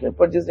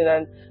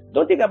 and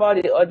don't think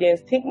about the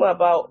audience. Think more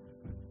about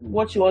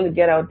what you want to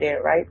get out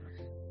there, right?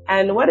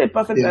 And what a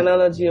perfect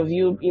analogy of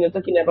you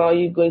talking about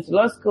you going to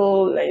law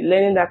school, like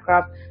learning that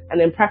craft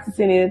and then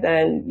practicing it,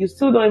 and you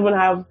still don't even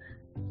have,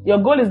 your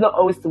goal is not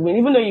always to win,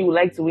 even though you would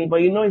like to win, but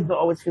you know it's not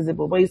always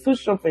feasible, but you still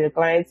show up for your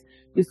clients,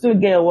 you still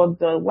get your work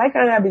done. Why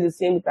can't that be the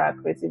same with our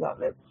creative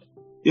outlet?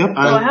 Yep.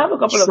 So I have a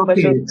couple of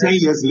questions. 10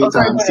 years later,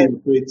 I'm still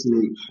afraid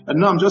to.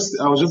 No, I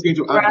was just going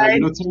to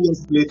add that, 10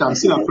 years later, I'm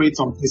still afraid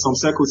in some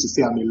circles to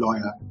say I'm a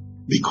lawyer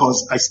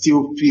because I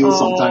still feel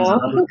sometimes I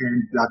haven't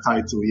earned that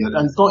title yet.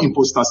 And it's not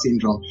imposter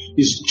syndrome.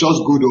 It's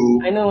just good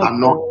old. I'm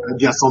not.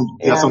 There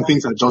are some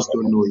things I just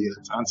don't know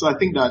yet. And so I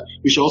think that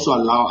we should also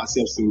allow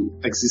ourselves to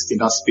exist in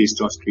that space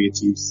to us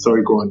creatives.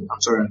 Sorry, go on.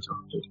 I'm sorry I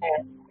interrupted.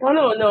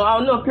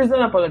 No, please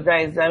don't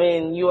apologize. I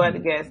mean, you are the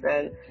guest,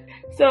 and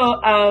so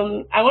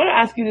I want to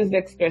ask you this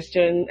next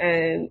question,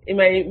 and it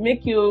might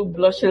make you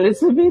blush a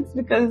little bit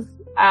because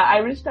I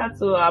reached out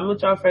to a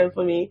mutual friend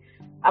for me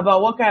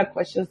about what kind of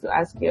questions to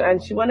ask you, and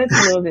she wanted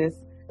to know this.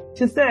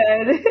 She said,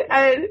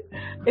 and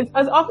it's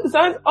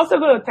also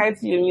going to tie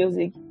to your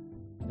music.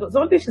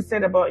 Something she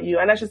said about you,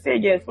 and I should say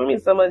again, for me,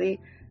 somebody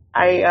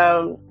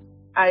I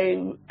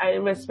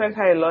respect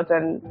her a lot,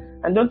 and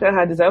don't tell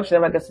her this. I hope she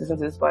never gets to listen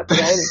to this part. I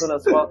heard it's on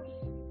as well.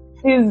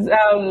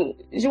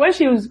 When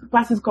she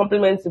passes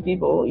compliments to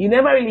people, you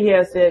never really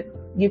hear her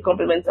give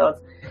compliments out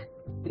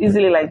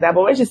easily like that.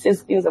 But when she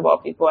says things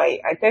about people, I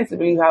tend to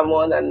believe her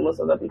more than most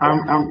other people.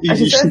 If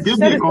she gives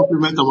me a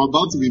compliment, I'm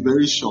about to be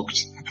very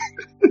shocked.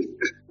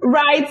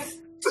 Right.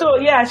 So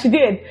yeah, she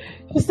did.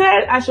 She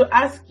said I should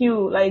ask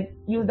you,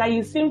 that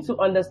you seem to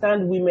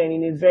understand women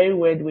in a very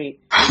weird way.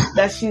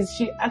 That she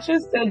actually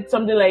said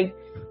something like,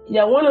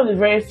 you're one of the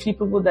very few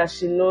people that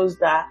she knows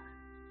that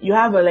you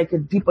have a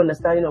deep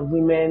understanding of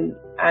women,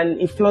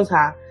 and it flows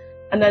her.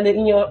 And then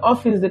in your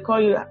office, they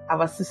call you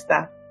our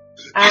sister.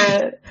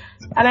 And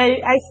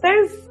I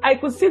sense, I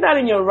could see that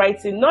in your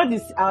writing, not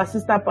this our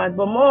sister part,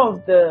 but more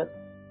of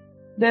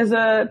there's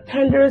a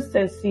tender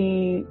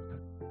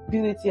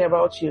sensibility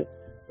about you,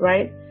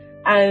 right?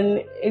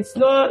 And it's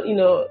not,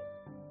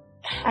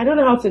 I don't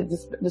know how to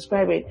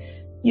describe it.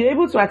 You're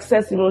able to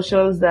access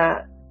emotions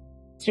that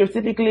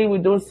stereotypically we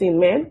don't see in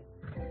men.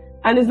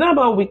 And it's not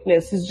about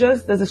weakness. It's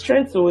just, there's a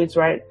strength to it,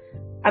 right?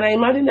 And I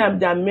imagine that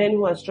there are men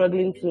who are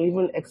struggling to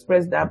even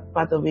express that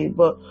part of it.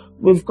 But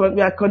we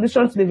are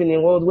conditioned to live in a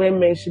world where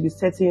men should be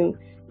setting,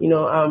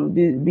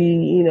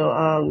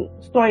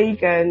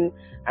 stoic and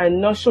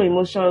not show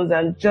emotions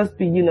and just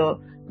be,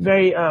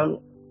 very,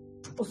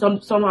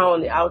 somehow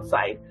on the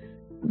outside.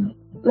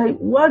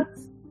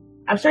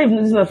 I'm sure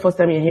this is not the first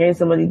time you're hearing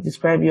somebody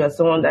describe you as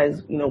someone that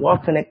is, well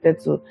connected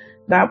to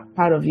that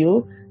part of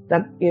you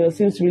that,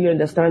 seems to really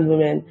understand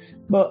women.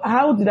 But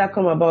how did that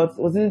come about?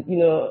 Was it,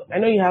 I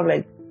know you have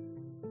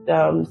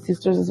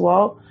sisters as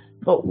well,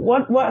 but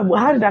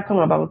how did that come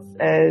about?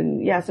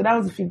 And yeah, so that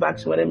was the feedback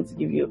she wanted me to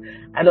give you,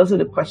 and also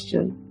the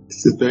question.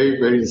 It's a very,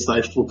 very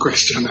insightful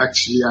question,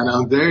 actually, and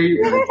I'm very,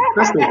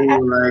 first of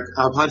all,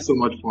 I've had so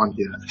much fun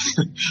here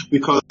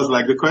because,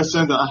 the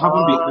questions that I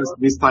haven't been asked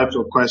these types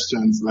of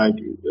questions,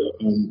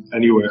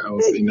 anywhere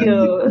else in any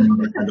other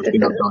kind of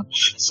thing I've done.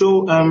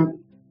 So,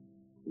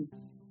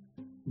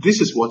 this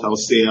is what I'll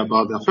say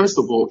about that. First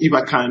of all, if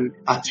I can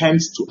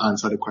attempt to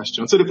answer the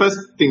question. So the first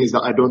thing is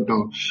that I don't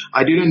know.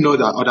 I didn't know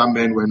that other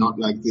men were not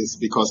like this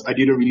because I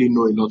didn't really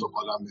know a lot of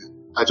other men.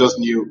 I just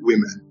knew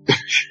women.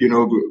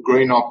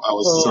 Growing up, I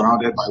was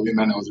surrounded by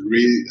women. I was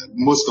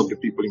most of the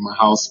people in my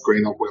house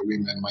growing up were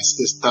women. My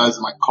sisters,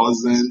 my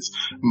cousins,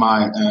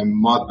 my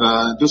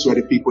mother. Those were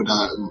the people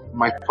that,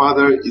 my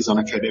father is an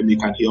academic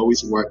and he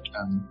always worked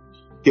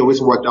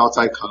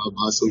outside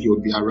Calabar, so he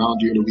would be around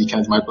during the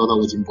weekends. My brother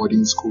was in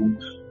boarding school.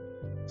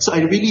 So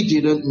I really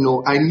didn't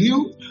know. I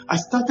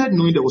started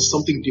knowing there was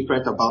something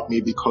different about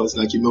me because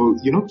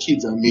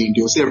kids are mean.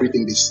 They'll say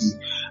everything they see.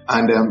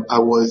 And, I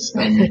was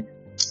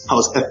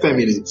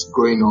effeminate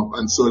growing up.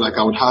 And so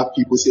I would have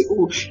people say,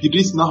 oh,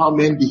 this is not how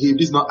men behave.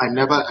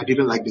 I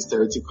didn't like the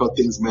stereotypical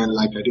things men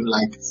like. I didn't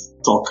like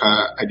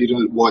soccer. I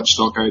didn't watch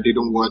soccer. I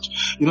didn't watch,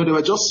 there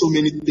were just so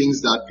many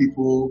things that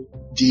people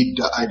did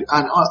that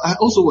and I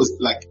also was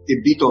a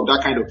bit of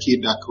that kind of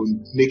kid that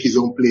could make his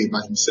own play by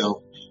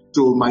himself.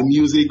 So my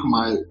music,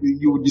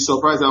 you would be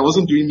surprised. I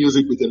wasn't doing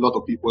music with a lot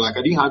of people. I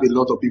didn't have a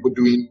lot of people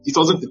it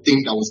wasn't the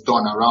thing that was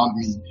done around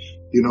me.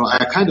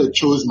 I kind of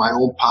chose my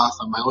own path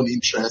and my own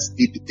interests,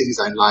 did the things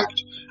I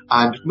liked.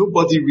 And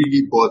nobody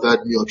really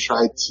bothered me or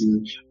tried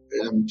to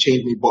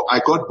change me. But I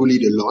got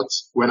bullied a lot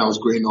when I was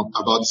growing up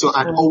about it. So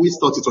I always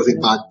thought it was a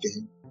bad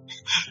thing.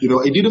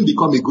 It didn't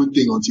become a good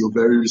thing until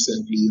very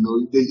recently.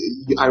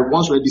 I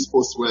once read this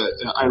post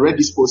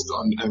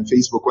on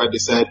Facebook where they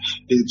said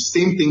the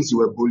same things you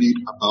were bullied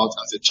about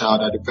as a child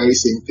are the very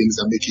same things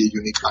that make you a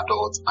unique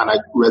adult. And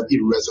it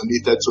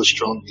resonated so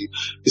strongly.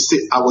 They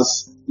say I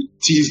was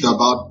teased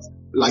about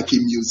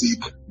liking music,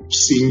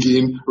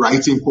 singing,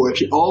 writing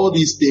poetry, all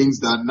these things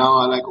that now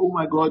are like, oh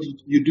my God,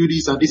 you do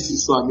this and this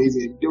is so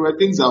amazing. There were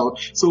things so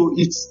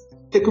it's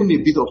taken me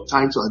a bit of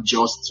time to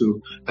adjust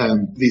to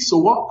this. So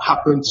what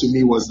happened to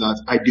me was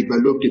that I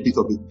developed a bit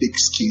of a thick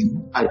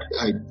skin.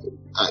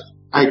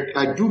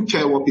 I do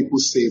care what people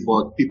say,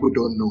 but people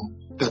don't know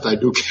that I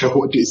do care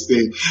what they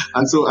say.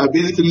 And so I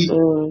basically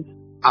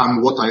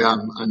am what I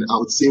am, and I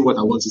would say what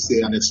I want to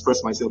say and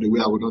express myself the way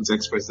I would want to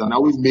express it. And I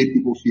always made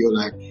people feel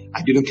like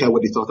I didn't care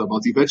what they thought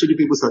about it. Eventually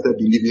people started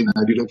believing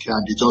I didn't care,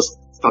 and they just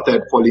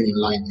started falling in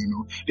line,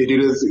 They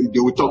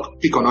would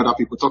pick on other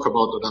people, talk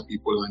about other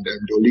people, and then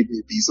they'll leave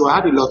me be. So I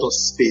had a lot of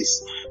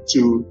space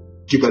to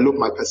develop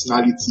my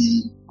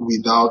personality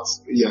without,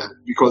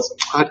 because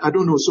I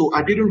don't know. So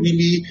I didn't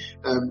really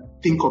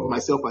think of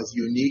myself as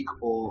unique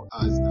or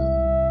as...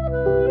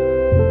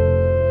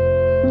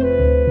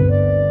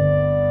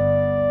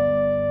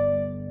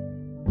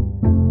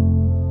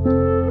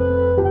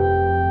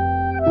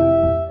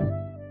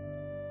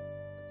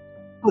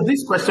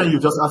 This question you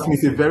just asked me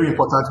is a very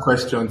important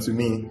question to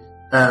me,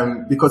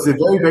 because it's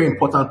a very, very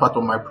important part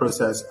of my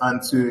process, and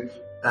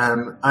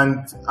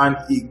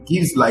it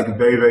gives like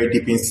very, very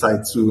deep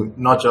insight to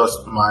not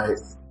just my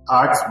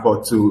art,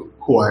 but to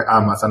who I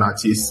am as an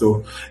artist.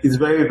 So it's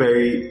very,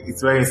 very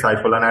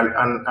insightful, and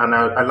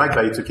I like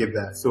that you took it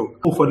there. So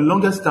for the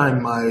longest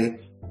time, I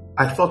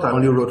thought I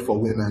only wrote for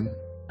women.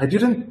 I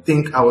didn't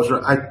think I was.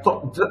 I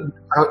thought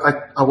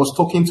I was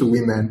talking to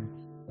women,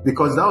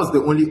 because that was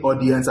the only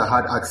audience I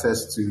had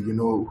access to,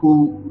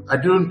 who I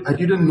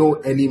didn't know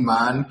any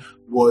man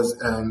was,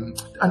 and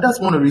that's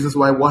one of the reasons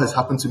why what has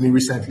happened to me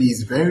recently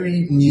is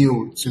very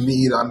new to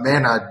me, that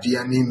men are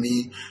DMing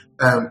me,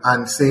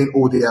 and saying,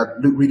 oh, they are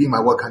reading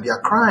my work and they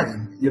are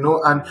crying,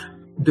 and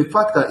the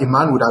fact that a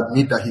man would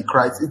admit that he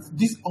cries,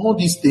 all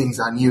these things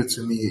are new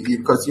to me,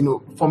 because,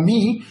 for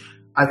me,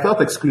 I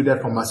felt excluded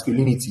from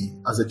masculinity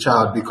as a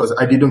child because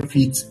I didn't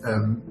fit,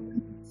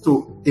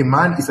 so a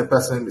man is a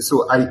person,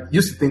 so I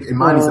used to think a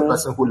man is a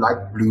person who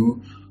liked blue,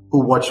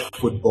 who watched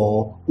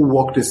football, who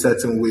walked a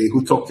certain way,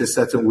 who talked a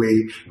certain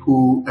way,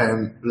 who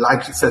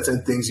liked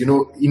certain things.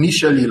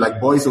 Initially, like,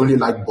 boys only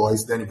like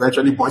boys, then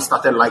eventually boys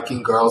started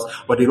liking girls,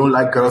 but they don't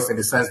like girls in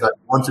the sense that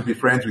they want to be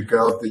friends with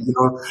girls,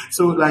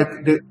 So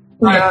like the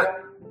entire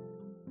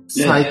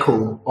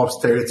cycle of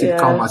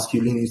stereotypical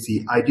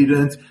masculinity,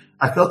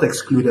 I felt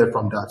excluded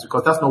from that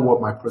because that's not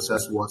what my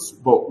process was.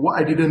 But what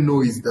I didn't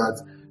know is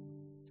that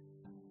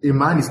a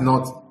man it's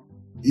not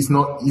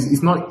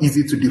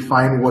easy to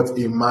define what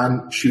a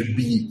man should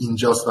be in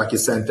just like a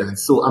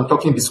sentence. So I'm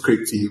talking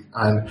descriptive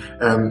and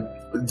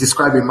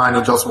describe a man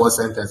in just one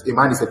sentence. A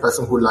man is a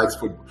person who likes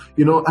football,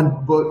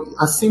 but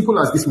as simple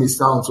as this may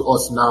sound to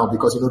us now,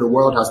 because the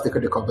world has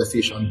taken the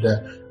conversation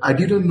there, I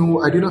didn't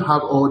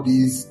have all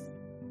these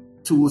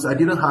tools. I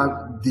didn't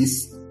have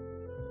this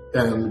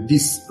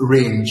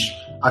range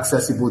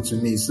accessible to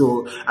me.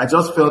 So I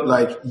just felt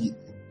like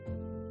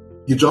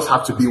you just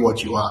have to be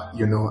what you are,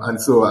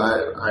 and so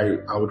I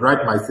would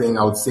write my thing,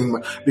 I would sing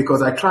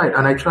because I tried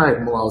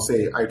more, I'll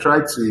say. I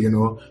tried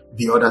to,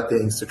 the other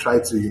things, to try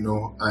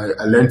to,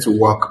 I learned to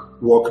walk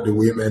the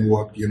way men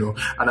walk,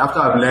 and after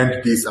I've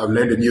learned this, I've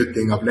learned a new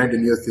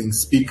thing,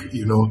 speak,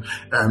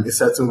 a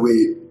certain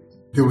way.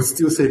 They would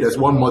still say there's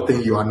one more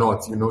thing you are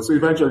not, So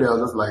eventually I was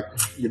just like,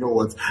 you know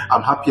what,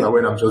 I'm happier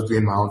when I'm just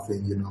doing my own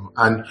thing,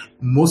 And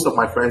most of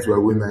my friends were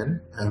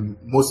women, and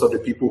most of the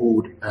people who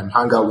would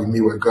hang out with me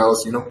were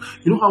girls, You know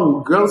how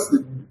girls,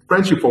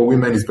 friendship for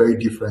women is very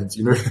different,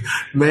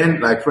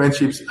 Men, like,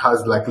 friendships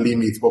has like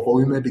limits, but for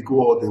women, they go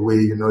all the way,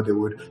 They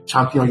would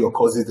champion your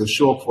causes, they'll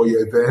show up for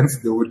your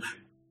events,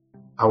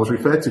 I was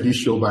referred to this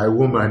show by a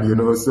woman,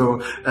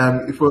 so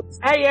right.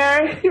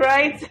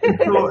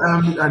 So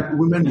and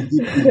women will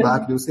give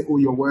feedback. They'll say, "Oh,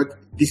 your work,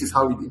 this is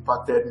how it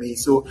impacted me."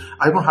 So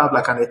I even have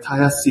like an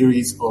entire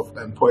series of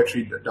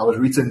poetry that was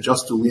written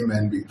just to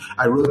women.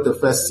 I wrote the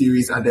first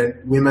series, and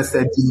then women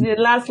said, "The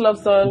last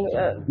love song,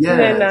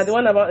 yes, the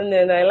one about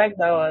Nena, I like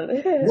that one."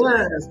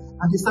 Yes,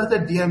 and they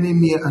started DMing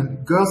me,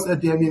 and girls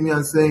started DMing me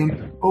and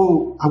saying,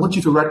 "Oh, I want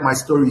you to write my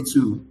story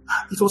too."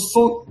 It was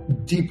so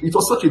deep. It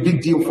was such a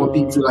big deal for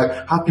me to like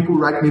have people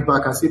write me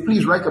back and say,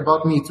 "Please write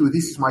about me too.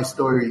 This is my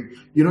story."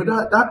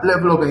 That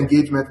level of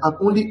engagement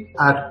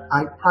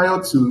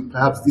prior to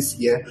perhaps this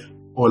year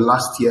or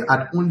last year,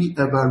 I'd only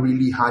ever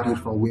really had it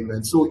from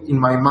women. So in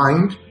my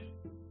mind,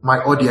 my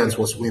audience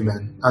was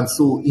women. And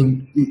so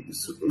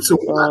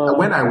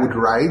when I would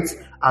write,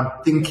 I'm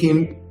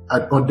thinking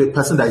the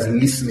person that is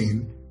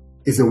listening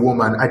is a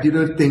woman. I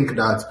didn't think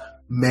that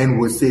men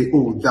would say,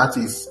 "Oh, that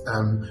is,"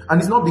 and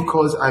it's not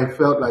because I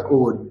felt like,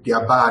 "Oh, they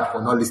are bad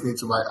for not listening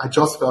to I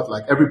just felt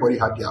like everybody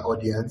had their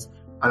audience.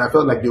 And I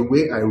felt like the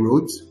way I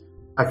wrote,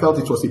 I felt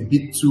it was a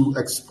bit too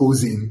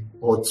exposing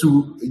or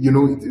too,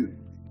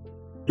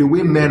 the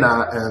way men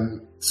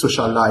are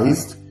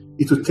socialized,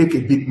 it would take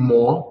a bit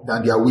more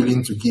than they are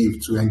willing to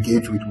give to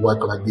engage with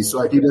work like this. So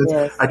I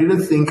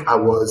didn't think I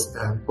was,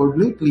 but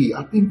lately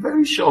I've been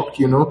very shocked,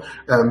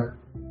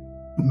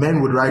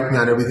 men would write me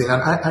and everything,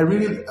 and I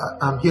really,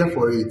 I'm here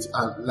for it.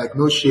 Like,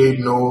 no shade,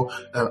 no.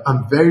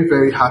 I'm very,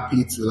 very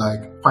happy to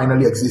like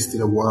finally exist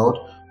in a world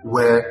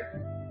where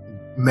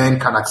men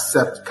can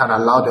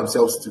allow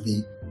themselves to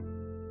be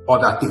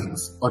other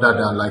things other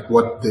than like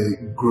what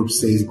the group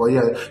says. But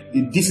yeah,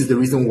 this is the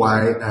reason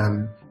why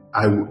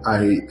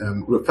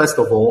first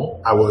of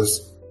all, I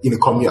was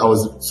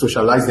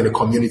socialized in a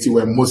community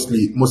where most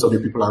of the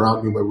people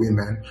around me were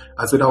women,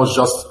 and so that was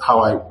just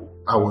how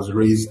I was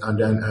raised. And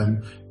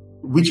then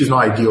which is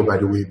not ideal, by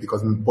the way,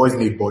 because boys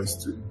need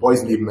boys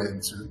need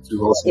men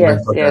to also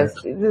mentor them.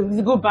 It's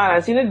a good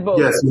balance. You need both.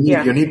 Yes,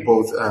 you need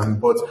both.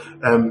 But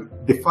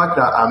the fact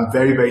that I'm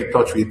very, very in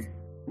touch with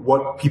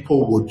what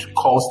people would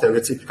call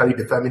stereotypically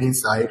the feminine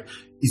side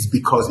is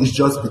because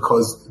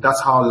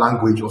that's how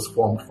language was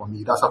formed for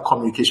me. That's how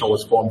communication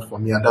was formed for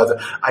me. And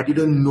I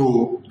didn't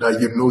know that,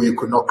 you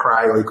could not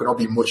cry, or you could not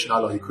be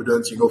emotional, or you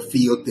couldn't,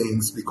 feel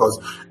things, because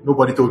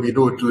nobody told me,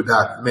 don't do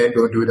that. Men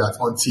don't do that,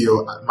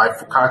 until my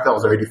character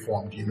was already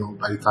formed,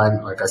 by the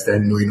time, like, I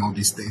started knowing all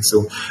these things.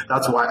 So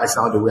that's why I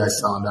sound the way I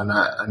sound.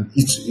 And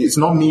it's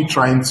not me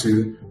trying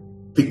to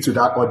speak to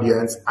that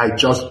audience. I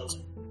just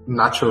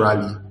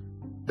naturally,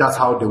 that's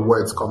how the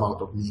words come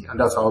out of me, and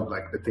that's how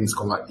like the things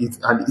come out.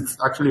 And it's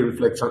actually a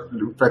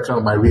reflection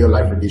of my real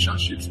life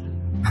relationships.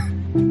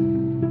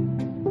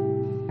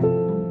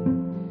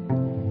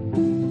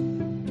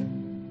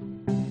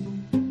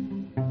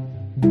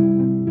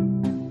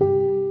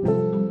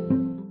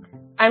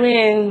 I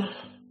mean,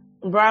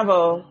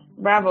 bravo.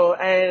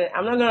 And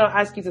I'm not going to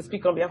ask you to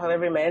speak on behalf of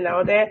every man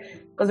out there,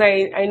 because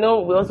I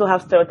know we also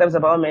have stereotypes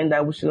about men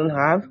that we shouldn't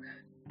have.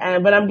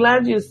 But I'm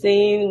glad you're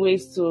saying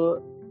ways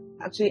to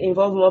actually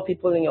involve more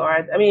people in your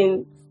art. I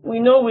mean, we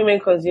know women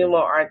consume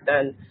more art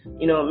than,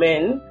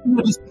 men.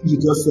 This thing you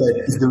just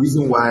said is the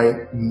reason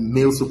why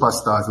male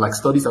superstars, like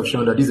studies have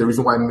shown that this is the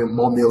reason why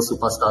more male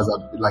superstars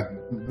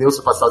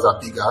are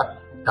bigger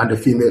than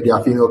their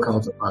female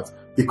counterparts,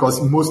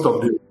 because most of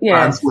the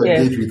fans who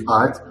engage with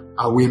art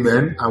are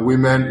women, and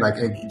women like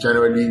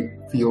generally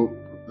feel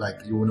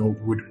like,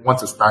 would want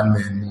to stand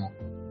men more.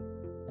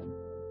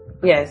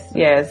 Yes.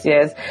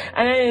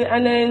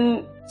 And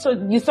then, so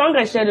the song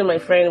I shared with my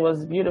friend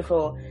was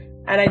beautiful,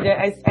 and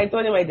I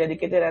told him I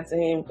dedicated that to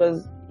him,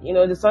 because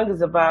the song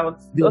is about,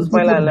 no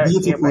spoiler alert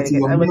here, by the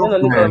way, I'm going to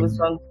look up the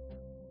song.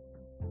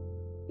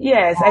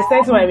 Yes, I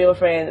sent to my male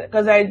friend,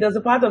 because there's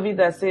a part of it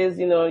that says,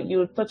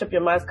 you touch up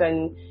your mask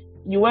and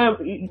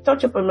you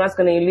touch up your mask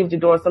and then you leave the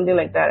door, something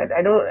like that.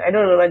 I don't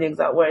remember the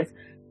exact words.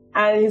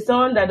 And he's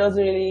someone that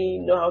doesn't really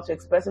know how to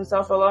express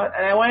himself a lot,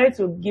 and I wanted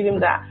to give him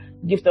that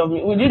gift of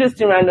me. We do this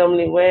thing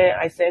randomly where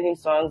I send him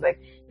songs like,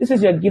 this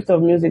is your gift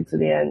of music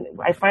today, and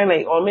I find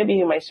like, or maybe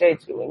he might share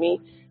it with me.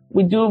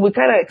 We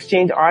kind of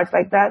exchange art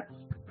like that,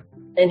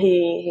 and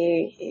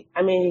he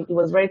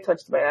was very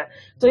touched by that.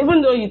 So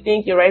even though you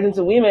think you're writing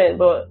to women,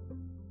 but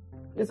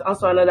it's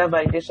also another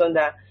validation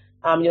that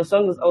your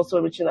song is also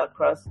reaching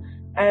across.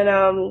 And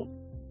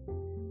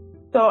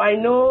so I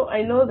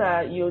know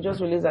that you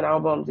just released an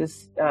album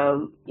this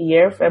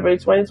year, February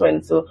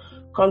 2022.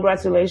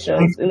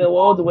 Congratulations. In a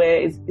world where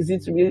it's easy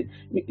to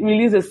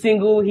release a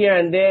single here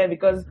and there,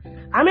 because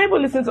I'm able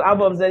to listen to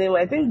albums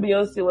anyway. I think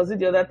Beyonce, was it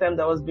the other time,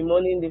 that was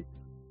bemoaning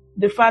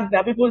the fact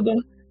that people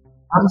don't.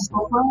 I'm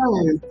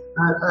surprised,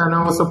 and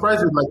I was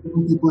surprised with like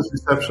people's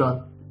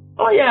reception.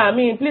 Oh yeah, I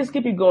mean, please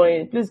keep it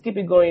going.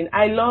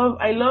 I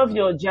love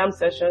your jam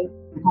session.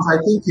 Because I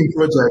think in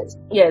projects.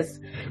 Yes,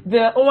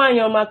 the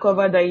Owanyoma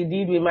cover that you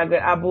did with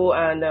Margaret Abu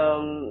and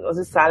was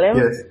it Salem?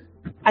 Yes.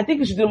 I think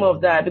you should do more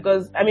of that,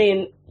 because I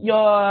mean,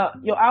 your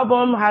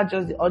album had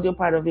just the audio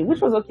part of it,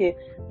 which was okay.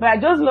 But I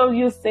just love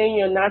you saying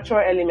your natural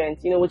element,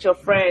 with your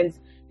friends.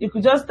 You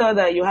could just tell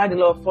that you had a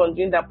lot of fun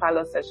during that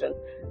pilot session.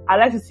 I'd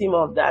like to see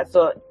more of that.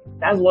 So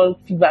that's one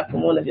feedback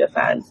from one of your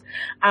fans.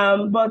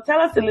 But tell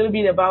us a little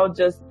bit about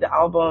just the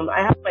album.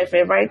 I have my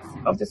favorites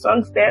of the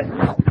songs there,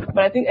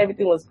 but I think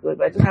everything was good.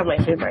 But I just have my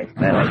favorites.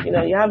 Like,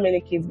 you have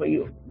many kids, but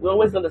we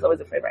always know there's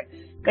always a favorite.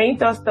 Can you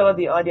tell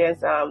the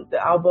audience the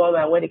album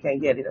and where they can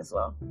get it as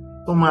well?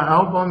 So my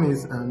album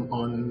is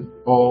on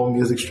all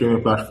music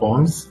streaming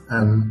platforms,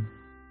 the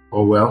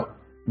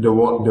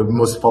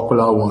most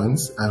popular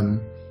ones.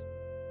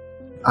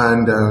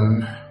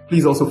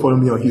 Please also follow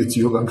me on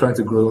YouTube. I'm trying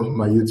to grow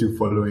my YouTube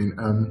following.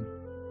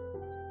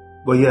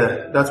 But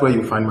yeah, that's where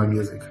you find my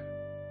music.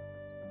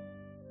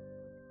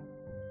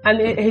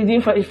 And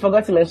he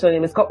forgot to mention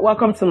it. It's called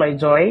Welcome to My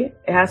Joy.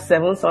 It has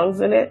 7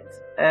 songs in it,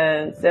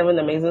 and 7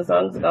 amazing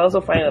songs. You can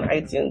also find it on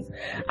iTunes.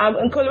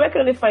 And Koli, where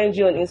can they find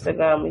you on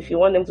Instagram if you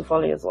want them to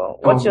follow you as well?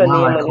 What's your name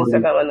on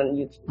Instagram and on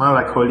YouTube? Man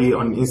like Koli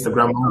on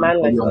Instagram,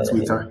 man like Koli on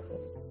Twitter.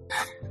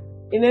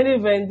 In any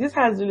event, this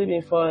has really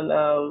been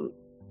fun.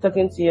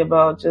 Talking to you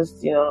about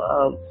just,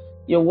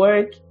 your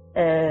work,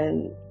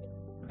 and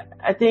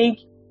I think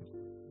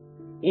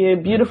you're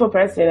a beautiful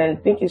person, and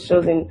I think it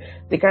shows in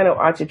the kind of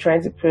art you're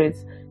trying to create,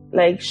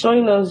 like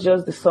showing us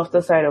just the softer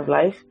side of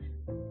life.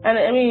 And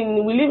I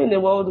mean, we live in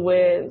a world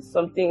where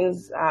some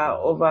things are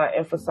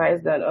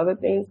overemphasized than other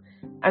things,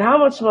 And how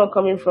much more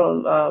coming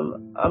from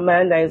a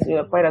man that is,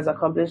 quite as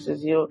accomplished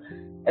as you.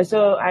 And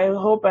so I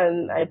hope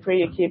and I pray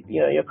you keep,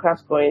 your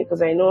craft going,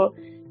 because I know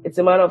it's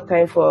a matter of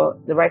time for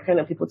the right kind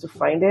of people to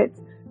find it.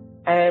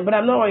 But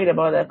I'm not worried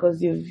about that,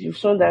 because you've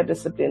shown that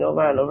discipline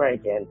over and over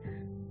again.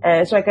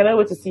 And so I cannot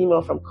wait to see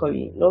more from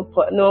Koli.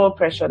 No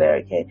pressure there,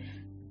 okay?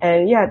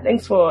 And yeah,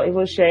 thanks for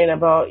even sharing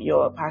about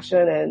your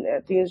passion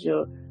and things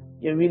you're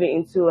really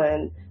into,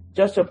 and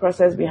just your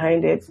process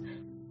behind it.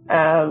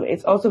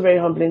 It's also very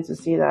humbling to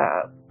see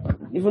that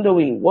even though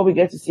what we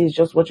get to see is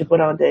just what you put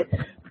out there,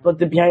 but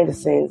the behind the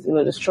scenes,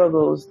 the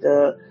struggles,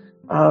 the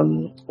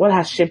what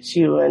has shaped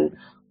you, and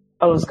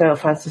all those kind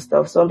of fancy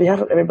stuff. So on behalf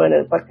of everybody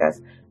on the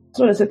podcast, I just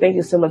want to say thank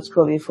you so much,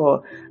 Koli,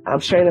 for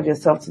sharing of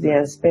yourself today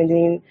and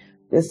spending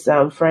this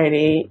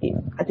Friday,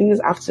 I think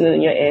this afternoon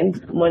on your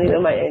end, morning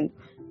on my end,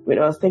 with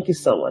us. Thank you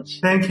so much.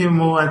 Thank you,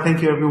 Mo, and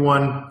thank you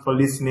everyone for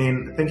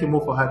listening. Thank you, Mo,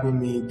 for having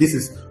me.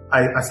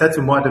 I said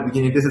to Mo at the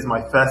beginning, this is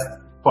my first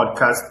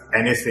podcast,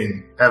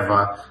 anything,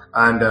 ever.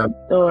 And don't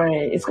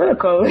worry, it's gonna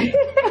come.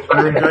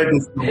 I enjoyed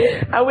this.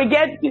 And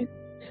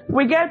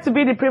we get to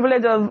be the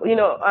privilege of,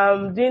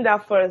 doing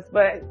that first,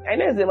 but I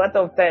know it's a matter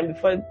of time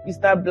before you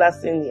start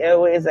blasting the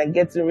airways and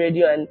get to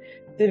radio and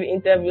TV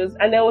interviews,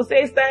 and then we'll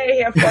say, start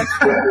here first.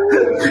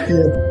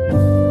 Yeah.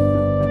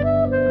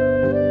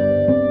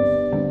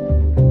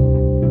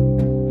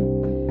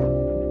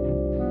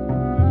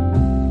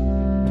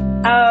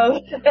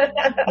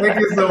 Thank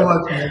you so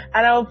much, man.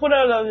 And I'll put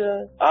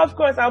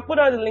I'll put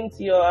all the link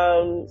to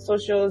your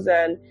socials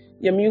and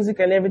your music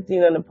and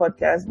everything on the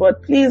podcast.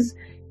 But please,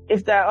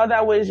 if there are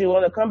other ways you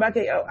want to come back,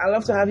 I'd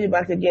love to have you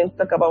back again,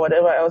 talk about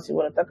whatever else you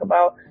want to talk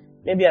about,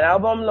 maybe an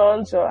album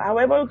launch or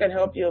however we can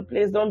help you.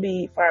 Please don't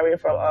be far away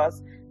from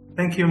us.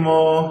 Thank you,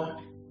 Mo.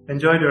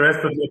 Enjoy the rest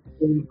of your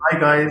day. Bye,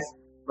 guys.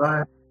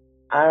 Bye.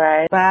 All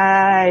right.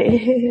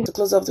 Bye. To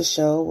close off the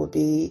show will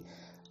be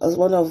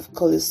one of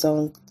Koli's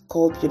songs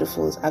called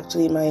Beautiful. It's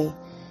actually my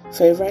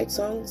favorite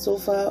song so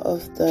far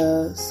of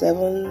the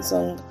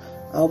 7-song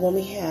album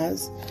he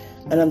has.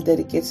 And I'm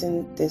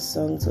dedicating this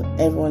song to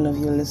every one of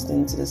you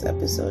listening to this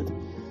episode.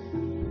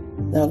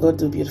 Now go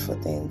do beautiful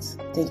things.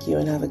 Thank you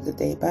and have a good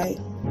day. Bye.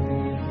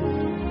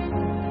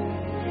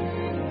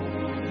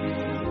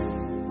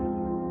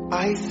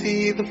 I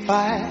see the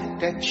fire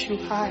that you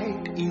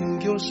hide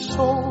in your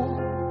soul.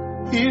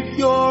 If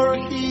you're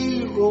a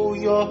hero,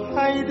 you're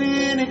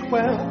hiding it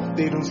well.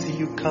 They don't see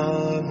you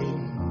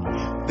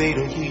coming, they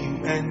don't hear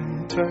you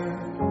enter.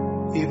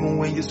 Even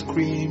when you're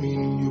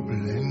screaming, you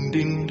blend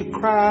in the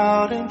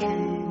crowd. And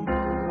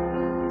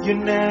you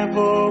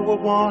never were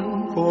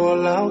one for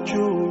loud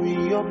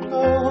jewelry or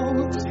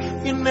clothes.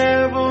 You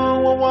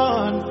never were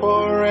one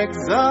for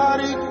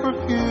exotic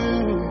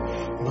perfume.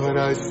 But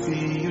I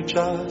see you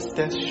just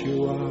as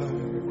you are,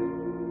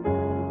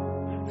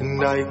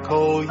 and I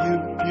call you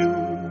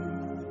beautiful.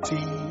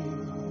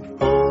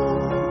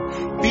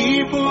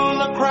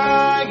 People are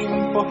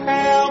crying for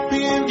help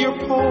in your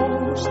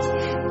post.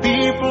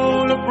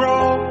 People are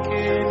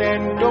broken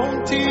and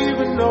don't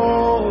even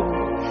know.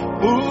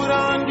 Put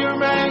on your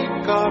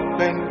makeup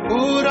and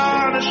put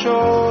on a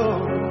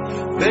show.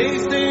 They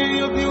say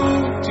your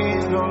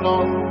beauty's no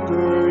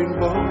longer in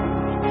vogue.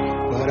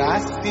 But I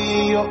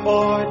see your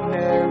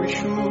ordinary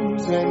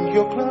shoes and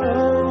your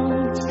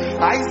clothes.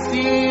 I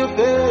see your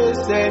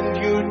face and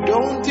you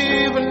don't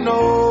even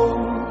know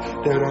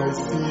that I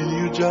see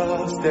you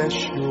just as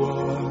you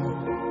are.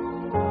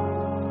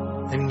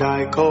 And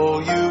I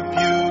call you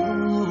beautiful.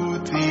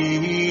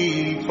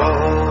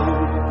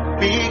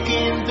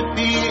 Picking the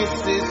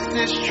pieces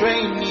is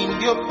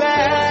straining your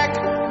back.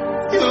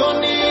 You'll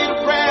need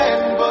a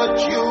friend, but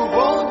you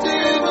won't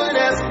even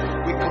ask.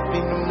 Wake up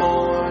in the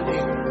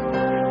morning,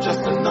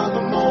 just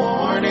another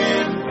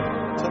morning.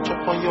 Touch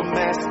up on your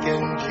mask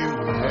and you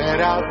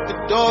head out the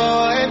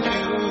door. And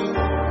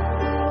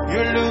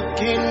you're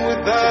looking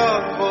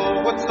without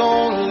for what's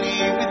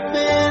only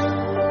within.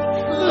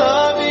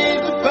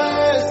 Loving the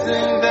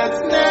person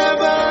that's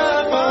never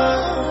fun.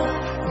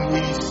 And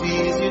he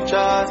sees you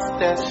just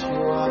as you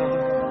are,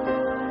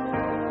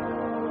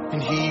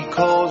 and he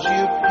calls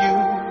you